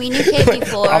would communicate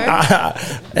before.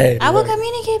 Hey, I would look,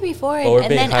 communicate before But we're and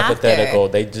being then hypothetical.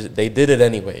 after. They did it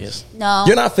anyways. No,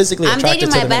 you're not physically I'm attracted dating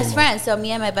to my them best anymore. friend, so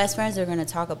me and my best friends are gonna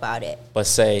talk about it. But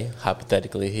say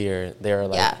hypothetically here, they're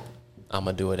like, Yeah. I'm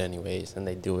gonna do it anyways, and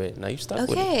they do it. Now you stuck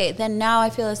with it. Okay, then now I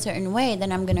feel a certain way.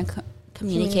 Then I'm gonna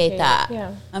communicate that.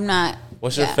 Yeah. I'm not.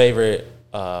 What's your yeah. favorite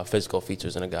physical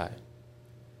features in a guy?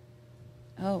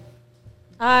 Oh,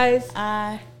 Eyes.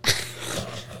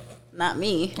 not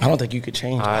me. I don't think you could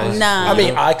change. Eyes. Nah. I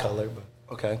mean, eye color, but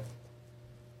okay.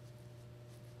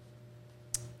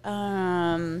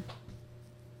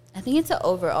 I think it's an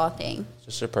overall thing.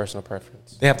 Just your personal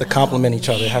preference. They have to complement each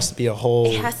other. It has to be a whole.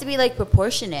 It has to be like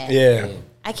proportionate. Yeah.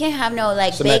 I can't have no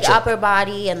like Symmetric. big upper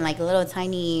body and like little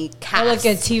tiny calves. I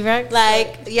like a T-Rex.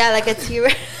 Like yeah, like a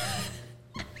T-Rex.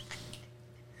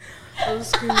 Or to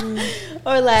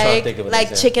think of an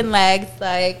like example. chicken legs,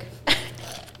 like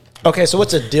Okay, so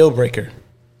what's a deal breaker?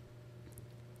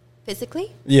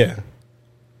 physically. Yeah.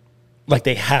 Like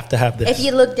they have to have this. If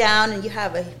you look down and you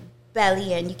have a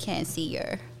belly and you can't see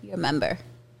your member.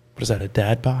 What is that? A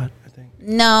dad bod? I think.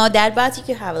 No, dad bods you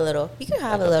could have a little. You could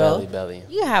have Like a a little belly.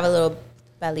 You could have a little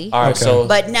belly. All right, Okay. so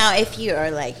But now if you are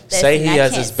like this say and he I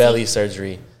has can't his belly see-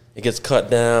 surgery. It gets cut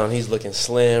down. He's looking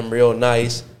slim, real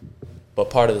nice. But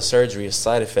part of the surgery, his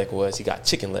side effect was he got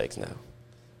chicken legs now.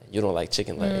 And you don't like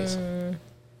chicken legs.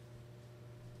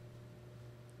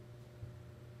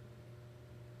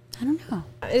 I don't know.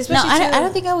 Especially No, I too-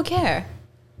 don't think I would care.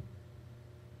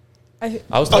 I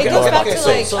I was It talking goes about back to,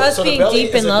 like, us the being belly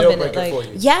deep is in a love deal in it, breaker like-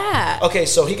 for you. Yeah. Okay,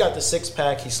 so he got the six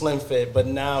pack, he's slim fit, but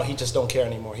now he just don't care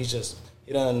anymore. He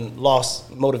done lost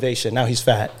motivation. Now he's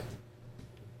fat.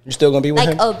 You still gonna be with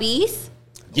Like him? obese?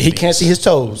 He can't see his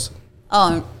toes.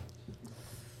 Oh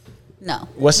no.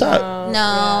 What's up?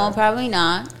 No, probably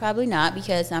not. Probably not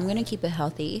because I'm gonna keep it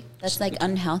healthy. That's like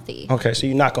unhealthy. Okay, so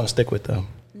you're not gonna stick with them.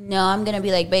 No, I'm gonna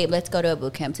be like, babe, let's go to a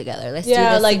boot camp together. Let's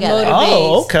yeah, do this like together. motivates.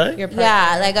 Oh, okay. Your partner.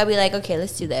 Yeah, like I'll be like, okay,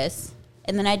 let's do this.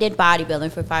 And then I did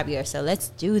bodybuilding for 5 years, so let's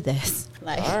do this.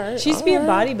 Like, All right. She used to be a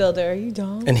bodybuilder. Are you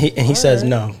dumb? And he says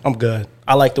no. I'm good.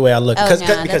 I like the way I look. Oh, no,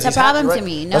 that's because a he's problem happy, to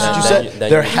me. That's what you No. said. That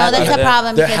They're you- no, happy. that's a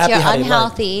problem They're because happy you're how they look.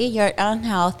 unhealthy. You're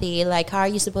unhealthy. Like, how are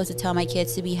you supposed to tell my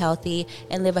kids to be healthy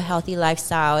and live a healthy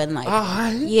lifestyle? And like,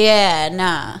 yeah,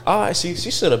 nah. All right, she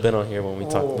should have been on here when we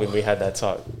talked when we had that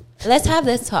talk. Let's have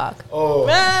this talk. Oh,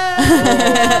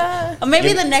 Or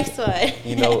maybe the next one.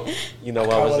 You know what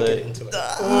I was want to it? get into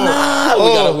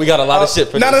it. We got a lot of shit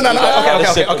for No. this. Okay. We got a lot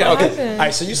of shit for All this.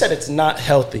 right, so you said it's not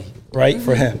healthy, right,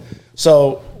 for him.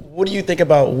 So what do you think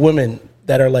about women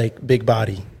that are like big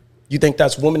body? You think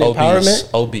that's women empowerment?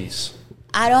 Obese.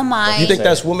 I don't mind. You think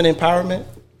that's women empowerment?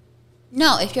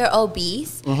 No, if you're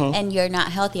obese Mm-hmm. and you're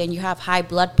not healthy and you have high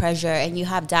blood pressure and you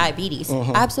have diabetes,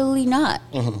 Mm-hmm. absolutely not.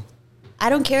 I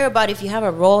don't care about if you have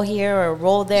a roll here or a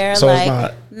roll there. So it's like,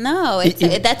 not- no,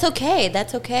 that's okay.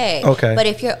 That's okay. Okay. But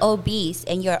if you're obese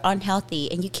and you're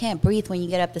unhealthy and you can't breathe when you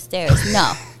get up the stairs,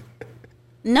 no.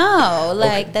 No,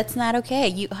 like that's not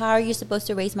okay. How are you supposed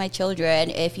to raise my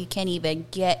children if you can't even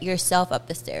get yourself up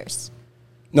the stairs?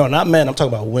 No, not men. I'm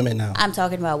talking about women now. I'm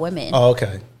talking about women. Oh,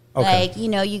 okay. Okay. Like,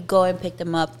 you go and pick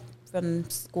them up from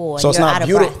school and So it's you're not out of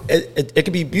beautiful. breath. It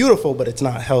could be beautiful, but it's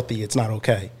not healthy. It's not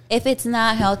okay. If it's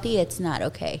not healthy, it's not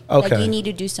okay. Okay. Like, you need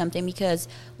to do something because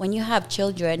when you have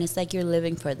children, it's like you're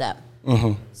living for them.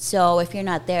 Mm-hmm. So if you're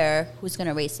not there, who's going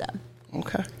to raise them?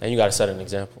 Okay. And you got to set an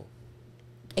example.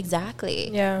 Exactly.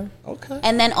 Yeah. Okay.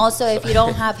 And then also, if you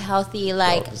don't have healthy,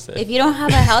 like, if you don't have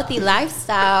a healthy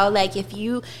lifestyle, like, if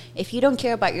you don't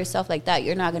care about yourself like that,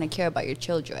 you're not going to care about your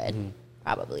children,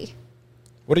 probably.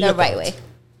 What are The your right thoughts?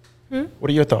 way. What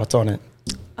are your thoughts on it?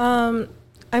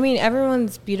 I mean,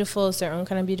 everyone's beautiful is their own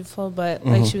kind of beautiful, but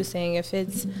like she was saying, if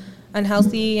it's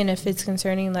unhealthy and if it's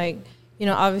concerning, like,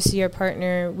 obviously your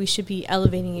partner, we should be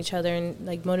elevating each other and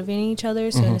like motivating each other.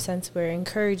 So in a sense, we're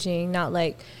encouraging, not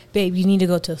like, babe, you need to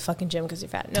go to the fucking gym because you're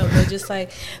fat. No, but just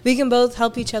like we can both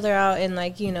help each other out and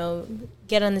like,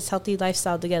 get on this healthy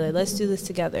lifestyle together. Let's do this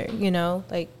together,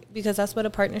 like, because that's what a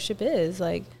partnership is,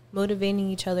 like motivating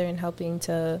each other and helping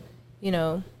to,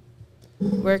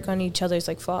 work on each other's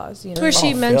like flaws. Where she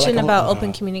I feel mentioned like about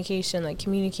open communication, like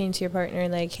communicating to your partner,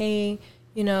 like, hey,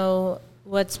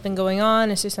 what's been going on?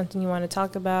 Is there something you want to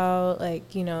talk about?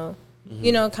 Like,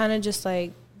 kind of just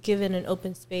like give it an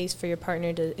open space for your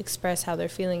partner to express how they're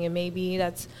feeling. And maybe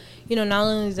that's, not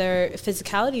only their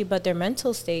physicality, but their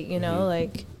mental state,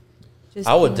 like. Just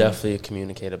I would definitely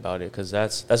communicate about it because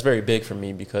that's very big for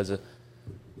me because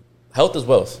health is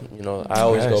wealth. I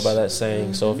always go by that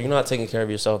saying. So if you're not taking care of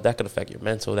yourself, that could affect your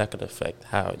mental. That could affect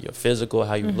how your physical,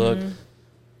 how you look.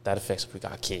 That affects if we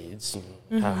got kids,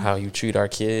 how you treat our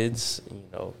kids.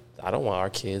 I don't want our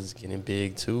kids getting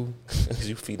big too because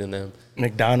you feeding them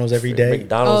McDonald's every day.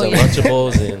 McDonald's and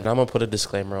Lunchables. And I'm going to put a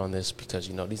disclaimer on this because,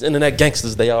 these internet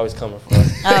gangsters, they always coming for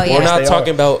us. Oh, yeah. We're not They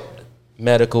talking about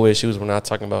medical issues. We're not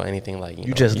talking about anything like,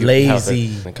 You just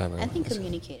lazy. I think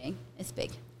communicating is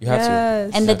big. You have to.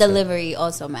 And the That's it. delivery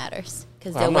also matters.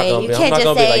 Because the I'm not way gonna you be- I'm can't not just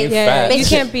gonna be like, say, you Yeah, fat. you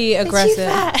can't be "Bitch, you aggressive.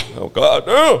 fat." Oh, God,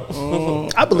 no.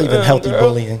 I believe in healthy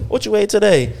bullying. What you ate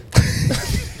today?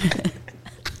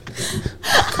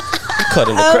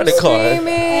 Cutting the credit card.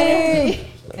 Screaming.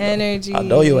 Energy. I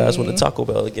know your ass with the Taco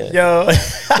Bell again. Yo.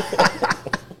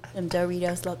 Them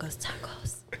Doritos Locos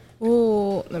Tacos.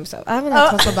 Ooh, let me stop. I haven't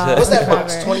had Taco Bell. What's that in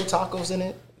box? forever. 20 tacos in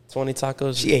it? 20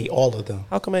 tacos. She ate all of them.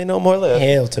 How come ain't no more left?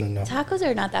 Hell to the no. Tacos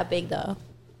are not that big, though.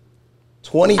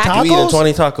 20 You eating tacos?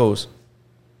 20 tacos?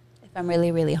 If I'm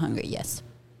really, really hungry, yes.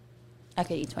 I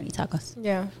could eat 20 tacos.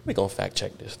 Yeah. We gonna fact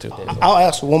check this too. Dave. I'll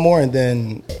ask one more and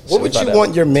then what would about you that want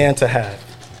one? your man to have?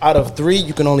 Out of 3,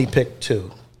 you can only pick 2.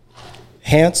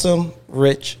 Handsome,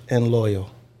 rich, and loyal.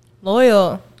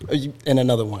 Loyal. And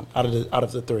another one out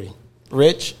of the 3.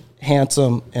 Rich,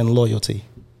 handsome, and loyalty.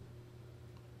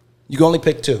 You can only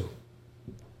pick 2.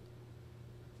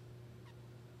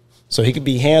 So he could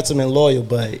be handsome and loyal,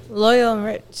 but Loyal and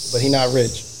rich. he not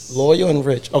rich. Loyal and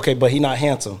rich. Okay, but he not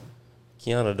handsome.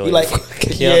 Keanu don't. He like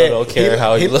Keanu don't care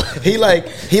how he look. He like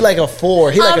a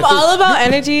 4. He like I'm a 3. all about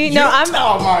energy. No, I'm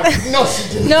Oh my! No,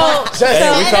 she didn't. no.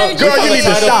 Hey, we found Girl, the you need to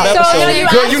title stop. of the So, episode. you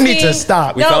Girl, asked you need me- to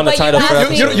stop. We found the but you title for asked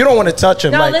me- episode. You don't want to touch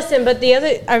him. No, like, listen, but the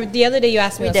other day you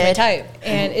asked me We what's my did. type,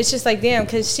 and it's just like damn,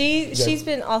 because she's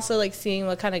been also like seeing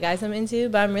what kind of guys I'm into,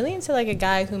 but I'm really into like a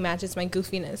guy who matches my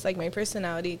goofiness, like my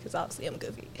personality, because obviously I'm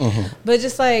goofy. But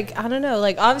just like I don't know,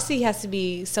 like obviously he has to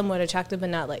be somewhat attractive, but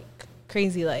not like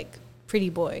crazy, like pretty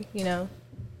boy,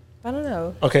 I don't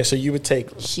know. Okay, so you would take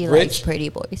She likes rich. pretty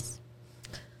boys.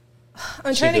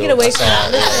 I'm trying to do. get away from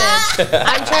that. Listen,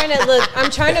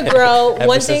 I'm trying to grow. Ever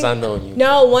one since thing, I known you.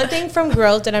 No, one thing from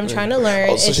growth that I'm trying to learn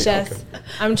Oh, so is she- just okay.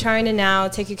 I'm trying to now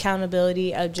take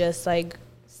accountability of just like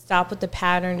stop with the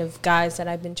pattern of guys that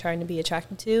I've been trying to be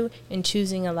attracted to and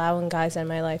allowing guys in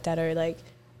my life that are like,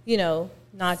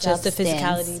 not just the Substance.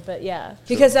 physicality, but yeah.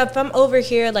 Because if I'm over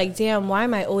here like, damn, why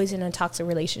am I always in a toxic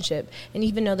relationship? And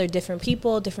even though they're different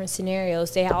people, different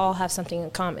scenarios, they all have something in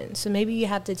common. So maybe you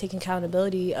have to take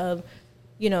accountability of,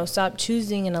 stop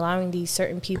choosing and allowing these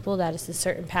certain people that is a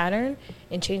certain pattern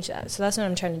and change that. So that's what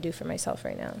I'm trying to do for myself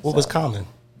right now. What was common?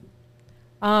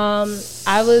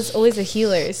 I was always a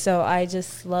healer, so I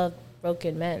just love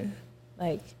broken men.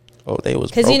 Like, Oh, they was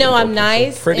because, broken, I'm broken.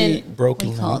 nice. Pretty and, broken.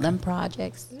 We call them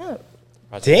projects. no,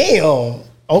 Damn.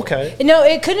 Okay. No,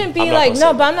 it couldn't be I'm not like gonna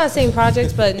no, say but I'm not saying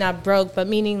projects, but not broke, but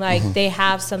meaning like they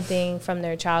have something from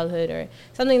their childhood or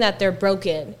something that they're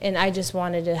broken, and I just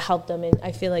wanted to help them, and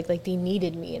I feel like they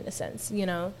needed me in a sense, you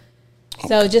know.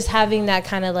 So just having that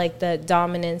kind of like the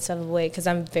dominance of a way, because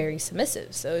I'm very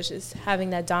submissive, so it's just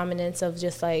having that dominance of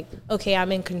just like, okay,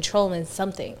 I'm in control in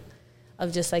something,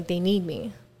 of just like they need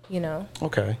me, you know.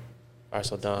 Okay. All right,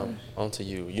 so Dom, on to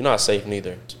you. You're not safe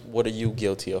neither. What are you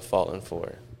guilty of falling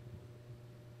for?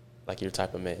 Like your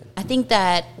type of man. I think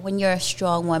that when you're a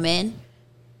strong woman,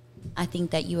 I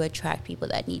think that you attract people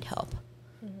that need help.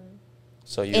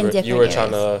 So In you were different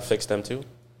trying to areas. fix them too?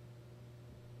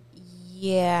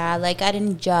 Yeah, like I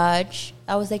didn't judge.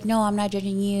 I was like, no, I'm not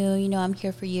judging you. You know, I'm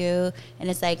here for you. And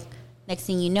it's like, next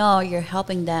thing you know, you're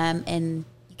helping them and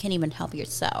you can't even help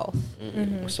yourself.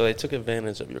 So they took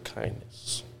advantage of your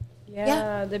kindness.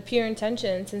 Yeah, the pure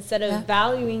intentions. Instead of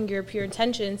valuing your pure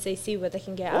intentions, they see what they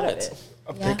can get out of it.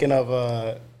 I'm Yeah. thinking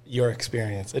of your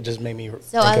experience. It just made me.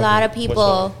 So a lot of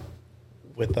people,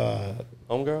 with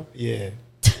Homegirl? yeah,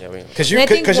 Yeah, we because And I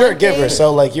think you're a one giver, thing-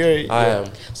 so like you're. I am.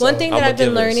 One thing I'm that a I've been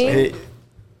giver, learning, It,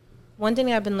 one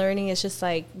thing I've been learning is just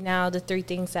like now the three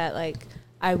things that like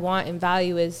I want and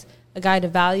value is a guy to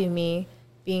value me,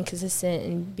 being consistent,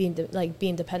 and being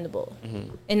being dependable,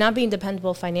 and not being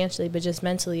dependable financially, but just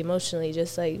mentally, emotionally,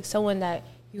 just like someone that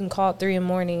you can call at 3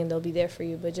 a.m. and they'll be there for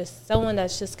you, but just someone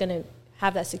that's just gonna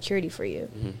have that security for you,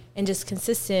 and just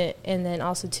consistent, and then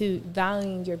also too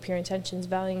valuing your pure intentions,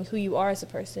 valuing who you are as a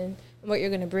person and what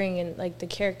you're gonna bring, and like the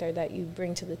character that you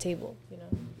bring to the table, you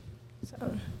know.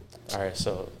 So. All right,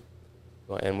 so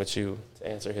we'll end with you to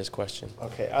answer his question.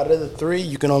 okay, out of the three,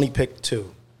 you can only pick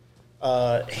two: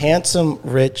 handsome,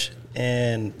 rich,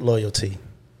 and loyalty.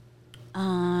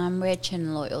 rich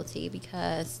and loyalty,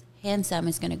 because handsome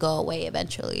is going to go away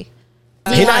eventually.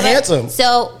 He's not handsome.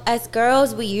 So as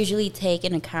girls, we usually take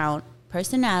into account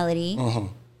personality,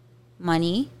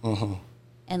 money,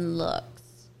 and looks,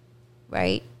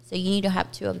 right? So you need to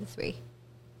have two of the three.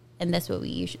 And that's what we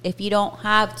usually, if you don't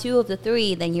have two of the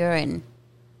three, then you're in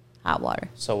hot water.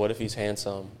 So what if he's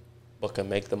handsome but can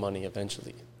make the money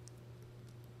eventually?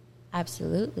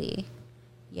 Absolutely.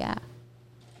 Yeah.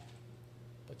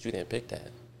 But you didn't pick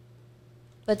that.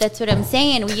 But that's what I'm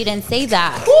saying. You didn't say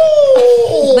that.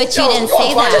 Ooh, But you didn't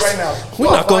say that. We're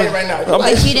not going right now.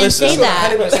 But you didn't say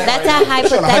that. That's a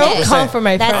hypothetical. Come for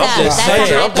my That's friends. a, I'm just that's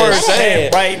saying. a I'm just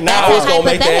saying. hypothetical. Right now. I was gonna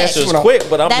make the hypothetical. answers quick,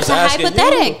 but I'm That's just a asking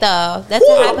hypothetical, you. though. That's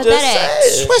Well, a I'm just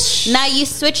hypothetical. saying. Now you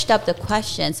switched up the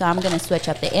question, so I'm going to switch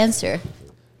up the answer.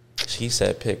 She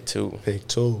said pick two. Pick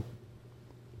two.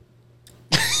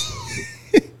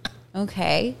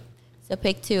 Okay. So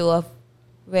pick two of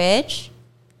rich,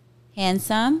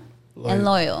 handsome, and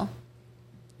loyal.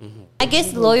 I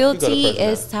guess loyalty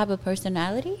is type of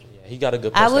personality. Yeah, he got a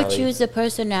good I personality. would choose the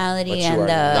personality but you and are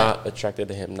the. not attracted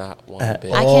to him, not one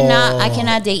bit. I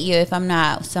cannot date you if I'm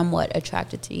not somewhat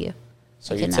attracted to you.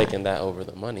 So I you're cannot. taking that over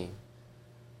the money.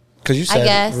 Because you I said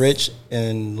guess. rich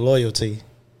and loyalty.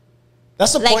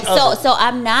 That's the Like point of so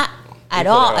I'm not at put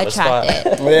her all on the spot.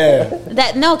 attracted. Yeah.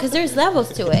 That no, because there's levels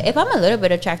to it. If I'm a little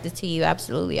bit attracted to you,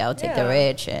 absolutely, I'll take the Yeah.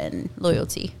 rich and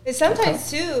loyalty. And sometimes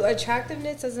too,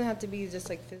 attractiveness doesn't have to be just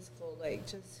like physical, like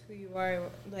just who you are,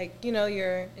 like you know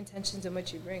your intentions and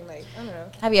what you bring. Like I don't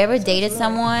know. Have you ever dated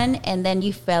someone and then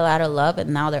you fell out of love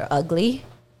and now they're ugly?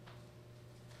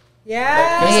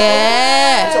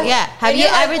 Yeah. Yeah. Have you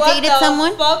ever dated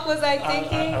someone? Fuck was I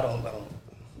thinking? I don't.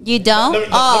 You don't? Let me-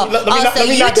 Oh, let me not- so let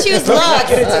me you not get- choose let me not looks.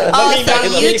 get into it. Oh, Let me not- so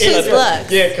let me you get choose into it.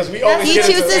 looks. Yeah, because we always He get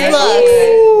into chooses it.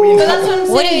 looks. But that's what I'm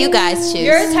saying. What do you guys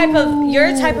choose?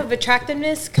 Your type of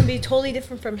attractiveness can be totally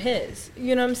different from his.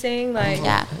 You know what I'm saying? Like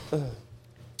Yeah.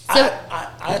 I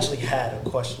actually had a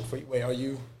question for you. Wait, are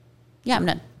you? Yeah, I'm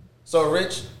done. So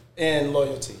rich and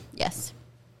loyalty, Yes.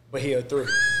 but he a three.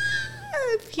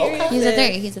 period. He's a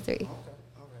three. He's a three.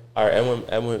 All right,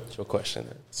 and with your question.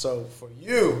 Then. So for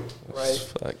you, right?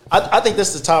 Fuck. I think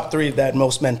this is the top three that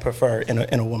most men prefer in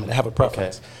a woman. They have a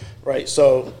preference, right?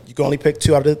 So you can only pick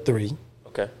two out of the three.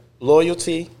 Okay.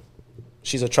 Loyalty,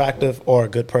 she's attractive, or a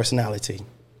good personality.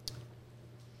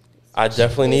 I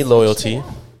definitely need loyalty.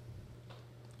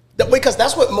 Because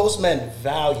that's what most men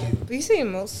value. We see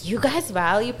most. You guys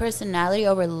value personality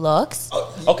over looks?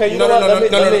 Okay, you know what?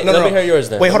 Let me hear yours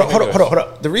then. Wait, hold Let me on, hear hold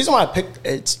on. The reason why I picked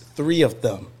it's three of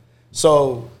them.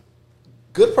 So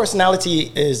good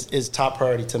personality is top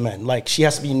priority to men. Like she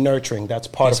has to be nurturing. That's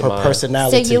part Peace of of her mind.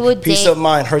 personality. So you would peace date- of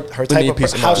mind. Her type need of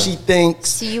peace of how mind. she thinks.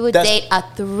 So you would That's- date a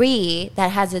three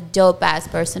that has a dope ass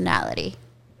personality.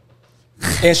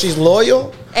 and she's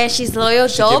loyal. And she's loyal,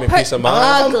 give me dope, peace of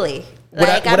mind. ugly. Would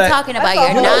I- Like would I'm I- talking about, I thought-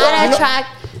 you're you know what? not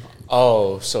attracted.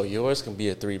 Oh, so yours can be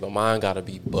a 3, but mine gotta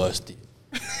be busted.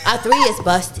 A 3 is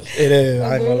busted. It is.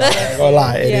 I ain't gonna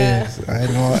lie. It Yeah. is. I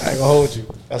ain't gonna hold you.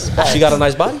 That's facts. She got a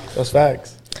nice body. That's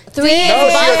facts. 3 is No,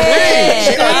 she busted. agreed.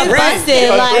 She It's agreed. busted.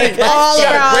 Like, all She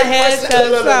got a around great head person- to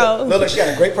look, toe. look, she got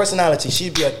a great personality. She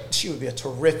would be a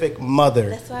terrific mother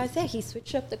that's why I said he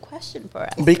switched up the question for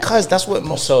us. because that's what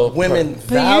most So, women But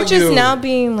value. you're just now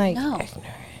being like, No.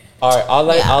 All right,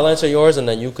 Yeah. I'll answer yours, and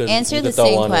then you could Answer you the could throw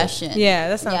same one in. question. yeah,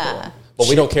 that's not Yeah. cool. But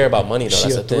we don't care about money though. She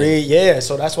That's a the thing. 3, yeah.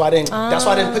 So that's why I didn't. That's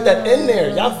why I didn't put that in there.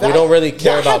 Y'all We don't really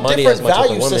care y'all about have money different as much as the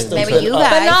value women. systems Maybe than you us.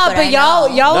 guys. But no, but but I y'all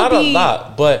know. y'all Not would a be.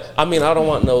 lot, but I mean, I don't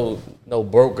want no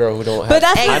broke girl who don't have. But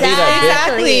that's I what need a bitch.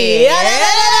 exactly.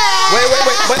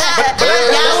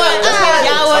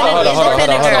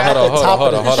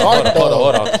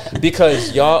 Hold on.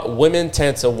 Because y'all women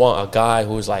tend to want a guy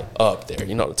who's like up there,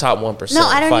 you know, the top 1%. No,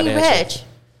 I don't need financially. rich.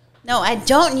 No, I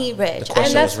don't need rich. The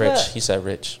question that's was rich. what- He said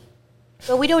rich.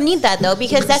 But we don't need that though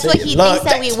because that's what he Look,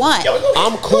 thinks that we want.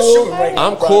 I'm cool.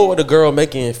 I'm cool with a girl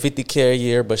making $50K a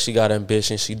year, but she got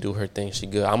ambition. She do her thing. She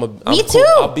good. I'm Me cool. too.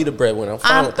 I'll be the breadwinner. I'm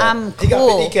fine with that. I'm He got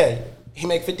cool. 50K. He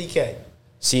make 50K.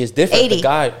 See, it's different. 80. The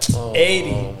guy. Oh, 80.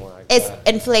 oh my It's God.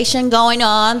 inflation going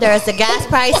on. There's the gas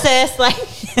prices. Like,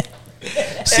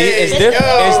 See, it's different.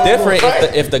 It's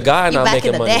different if the guy You not back making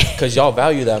in the money day. because y'all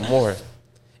value that more.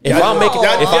 If Y'all I'm do. making,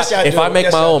 Y'all- if yes, I y'all if do. I make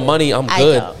Yes, my y'all own do. money, I'm I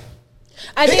good. don't.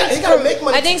 I think He gotta make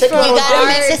money I think to take from care You of gotta our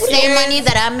make the experience. same money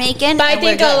that I'm making. But I and we're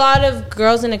think a good. lot of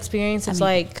girls in experience, it's I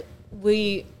mean- like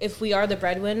if we are the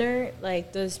breadwinner,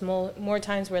 like there's more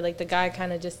times where like the guy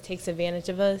kind of just takes advantage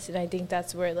of us, and I think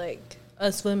that's where like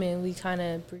us women we kind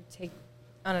of take,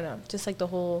 I don't know, just like the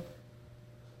whole.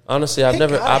 Honestly, I've They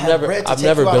never gotta have bread to take you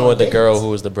out been on with a girl dates. who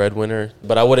was the breadwinner,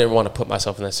 but I wouldn't want to put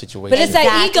myself in that situation. But it's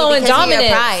that ego and because of your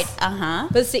dominance. pride. Uh-huh.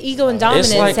 But it's the ego and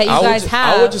dominance It's like that you I would guys just,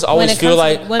 have. I would just when always it feel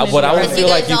comes to like women. what I would Because feel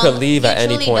you like guys you could don't- leave at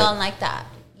any You point. truly don't like that.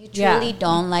 You Yeah. truly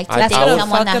don't like to I date would-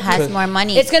 someone that Fuck up has the- more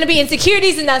money. It's gonna be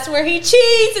insecurities, and that's where he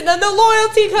cheats, and then the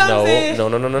loyalty comes in.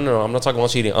 No. I'm not talking about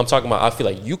cheating. I'm talking about I feel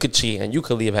like you could cheat and you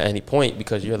could leave at any point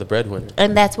because you're the breadwinner.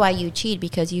 And that's why you cheat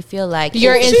because you feel like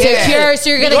You're insecure, so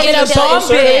you're gonna You get don't a get bomb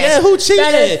so insecure. Yeah, who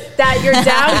cheated? that you're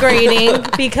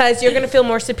downgrading because you're gonna feel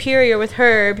more superior with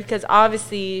her because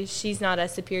obviously she's not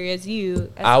as superior as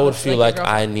you. As I would opposed to, feel your like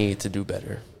girlfriend. I need to do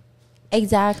better.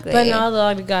 exactly. But not a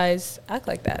lot of guys act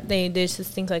like that. They just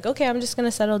think like, okay, I'm just gonna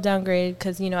settle downgrade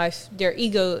because you know their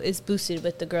ego is boosted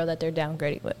with the girl that they're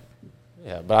downgrading with.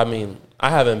 Yeah, but I mean, I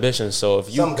have ambitions. So if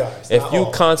you Some guys, if not you all. Yeah,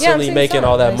 I'm constantly saying making some,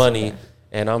 all that but money, some.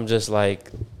 and I'm just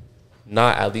like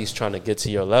not at least trying to get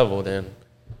to your level, then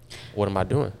what am I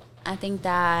doing? I think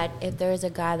that if there's a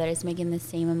guy that is making the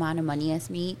same amount of money as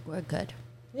me, we're good.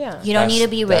 Yeah. You don't That's- need to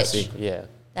be that's rich. it, yeah.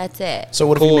 That's it. So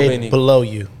what if Cool, he Vinny. made below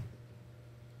you?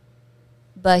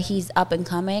 But he's up and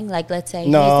coming. Like, let's say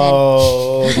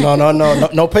No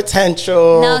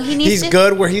potential. No, he needs He's to-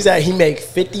 good where he's at. He make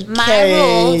 50K.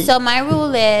 my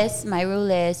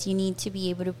rule is you need to be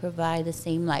able to provide the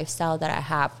same lifestyle that I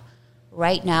have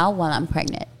right now while I'm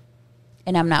pregnant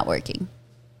and I'm not working.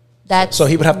 That's So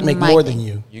he would have to make my more thing. than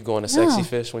you. You going to sexy No.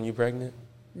 fish when you pregnant?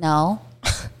 No.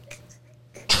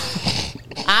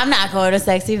 I'm not going to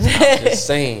sexy fish. Just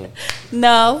saying,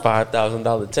 No.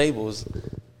 $5,000 tables,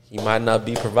 he might not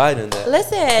be providing that.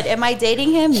 Listen, am I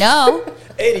dating him? No.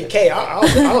 80K. I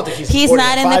don't think he's. He's affording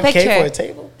not in the 5K picture. for a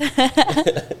table.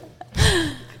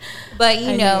 But I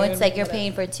know, knew you it's were like you're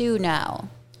paying for two now.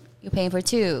 You're paying for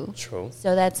two. True.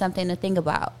 So that's something to think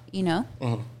about, you know?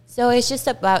 So it's just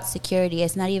about security.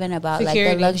 It's not even about like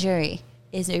Security. the luxury.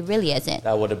 It really isn't.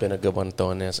 That would have been a good one to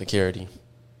throw in there, security.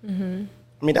 I mean,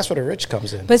 that's where the rich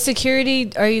comes in. But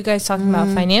security, are you guys talking Mm-hmm.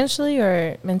 about financially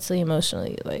or mentally,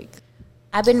 emotionally? Like,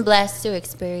 I've been blessed to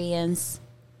experience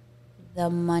the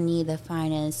money, the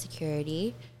finance,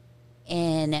 security,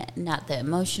 and not the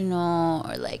emotional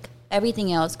or like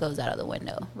everything else goes out of the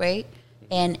window, right?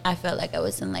 And I felt like I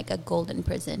was in like a golden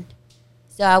prison.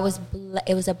 So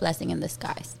it was a blessing in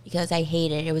disguise because I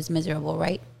hated it. It was miserable,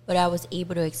 right? But I was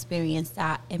able to experience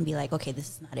that and be like, okay, this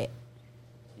is not it.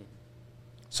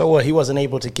 So what? He wasn't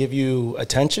able to give you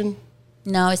attention.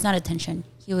 No, it's not attention.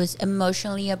 He was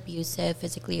emotionally abusive,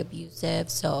 physically abusive.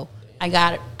 So I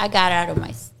got out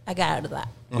of that.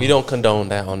 We don't condone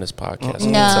that on this podcast. I'm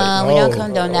gonna No, tell we don't Oh.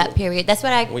 condone that. Period. That's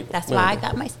what We- That's we why I don't.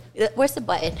 got my. Where's the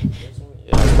button? you.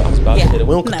 Yeah, I was about to Yeah. hit it.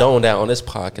 We don't No. condone that on this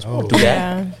podcast. We don't do that.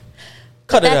 yeah.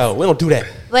 Cut it That's- out. We don't do that.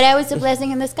 But I was a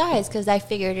blessing in disguise because I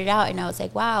figured it out and I was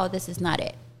like, wow, this is not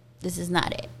it. This is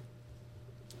not it.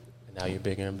 And now you're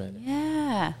bigger and better.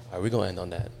 Yeah, All right, we're going to end on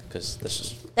that because this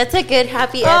is. that's a good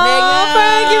happy ending. Oh,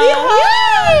 Frank, give me a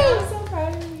hug. I'm so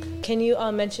proud of you. Can you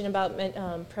mention about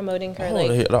promoting her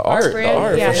the art,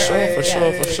 Yeah, for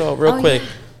sure.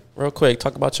 Real quick,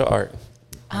 talk about your art.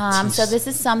 So this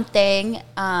is something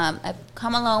I've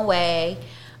come a long way.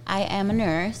 I am a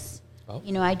nurse. Oh.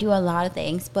 You know, I do a lot of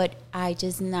things, but I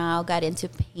just now got into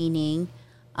painting.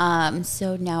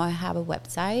 So now I have a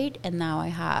website, and now I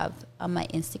have on my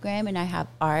Instagram, and I have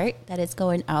art that is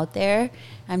going out there.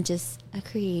 I'm just a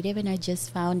creative, and I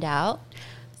just found out.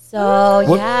 So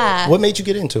What made you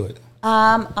get into it?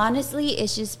 Honestly,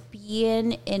 it's just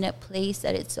being in a place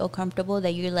that it's so comfortable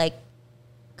that you're like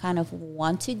kind of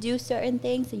want to do certain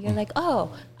things, and you're like,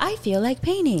 oh, I feel like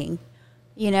painting.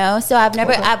 You know, so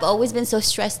I've always been so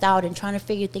stressed out and trying to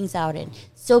figure things out and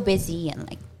so busy and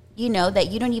like, you know,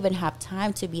 that you don't even have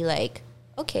time to be like,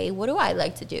 okay, what do I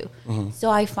like to do? So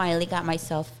I finally got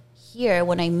myself here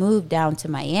when I moved down to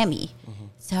Miami.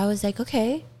 So I was like,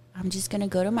 okay, I'm just going to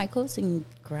go to Michael's and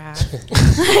grab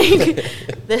like,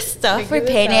 this stuff for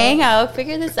painting. I'll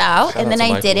figure this out. And then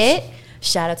I did it.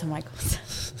 Shout out to Michael's.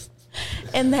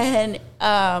 And then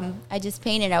I just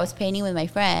painted. I was painting with my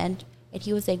friend. And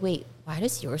he was like, wait, why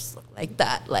does yours look like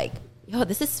that? Like, yo,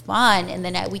 this is fun. And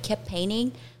then we kept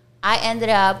painting. I ended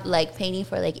up like painting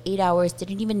for like 8 hours,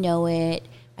 didn't even know it.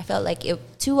 I felt like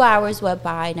 2 hours went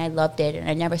by and I loved it and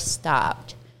I never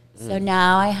stopped. So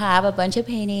now I have a bunch of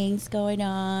paintings going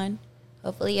on.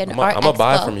 Hopefully an art expo. I'm going to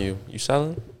buy from you. You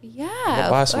selling? Yeah,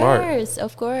 buy of some art. course,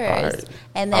 of course. Right.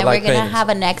 And I then like we're going to paintings. have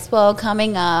an expo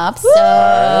coming up. So you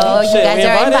Shit, guys we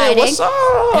are invited. invited. What's up?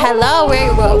 Hello,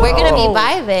 we're going to be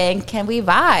vibing. Can we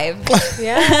vibe?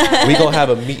 Yeah. We going to have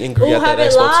a meet and greet We'll at that have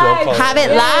it expo, too. I'm live. calling Have it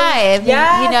it. live,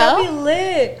 Yeah, you that'd be know?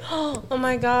 lit. Oh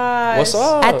my gosh. What's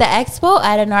up? At the expo,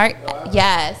 at an art,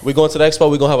 yes. We going to the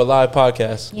expo. We going to have a live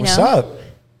podcast. You What's know? up?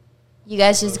 You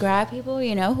guys just grab people,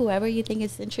 you know, whoever you think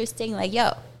is interesting. Like,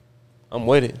 yo, I'm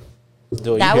with it. Let's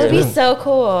do it. that You would hear be it? so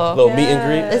cool. Little meet and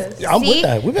greet. Yes. I'm with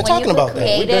that. We've been when talking you put about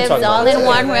that. We've been Creatives talking all about in that.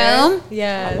 one room.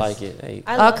 Yes. I like it. Hey,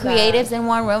 I All love that. creatives in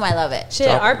one room. I love it. Shit,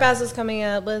 Drop- Art Basel's coming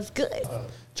up. Let's good.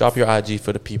 drop your IG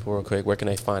for the people real quick. Where can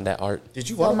they find that art? Did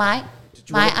you So want my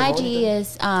you wanna promote IG anything?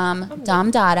 is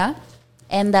Dom Dada,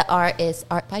 and the art is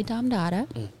Art by Dom Dada.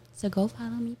 So go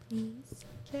follow me, please.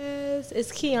 Yes,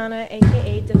 it's Kiana,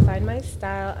 aka Define My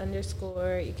Style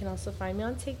 _ You can also find me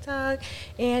on TikTok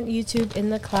and YouTube in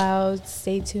the clouds.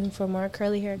 Stay tuned for more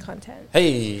curly hair content.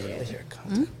 Hey. Your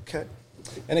content. Okay.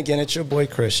 And again, it's your boy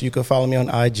Chris. You can follow me on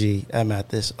IG at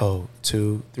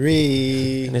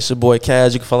Mathis023. And it's your boy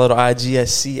Kaz. You can follow the IG at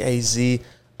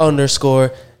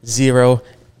CAZ_0.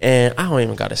 And I don't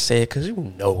even got to say it because you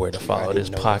know where to follow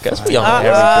this podcast. We on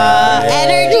everything.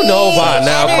 Energy. You know by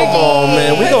now. Come on,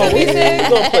 man. We gonna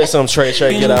play some Trey.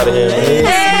 Get out of here, man.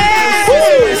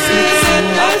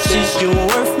 You're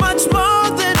worth much more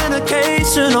than an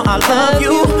occasional. I love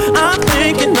you. I'm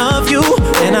thinking of you,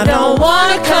 and I don't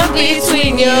wanna come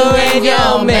between you and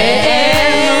your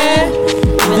man.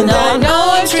 even though I know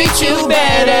I treat you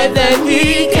better than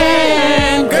he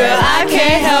can. Girl, I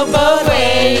can't help but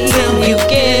wait till you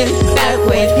get back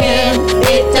with him.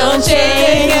 It don't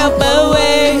change, help but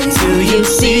wait till you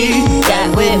see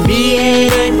that with me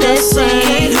it ain't the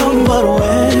same. Help but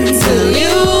wait till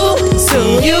you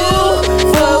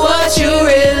for what you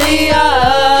really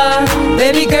are.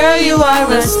 Baby girl, you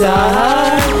are a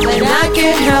star, and I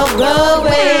can't help but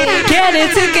wait. Get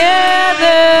it together.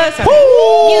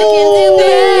 You can do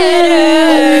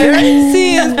better.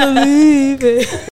 See us believe it.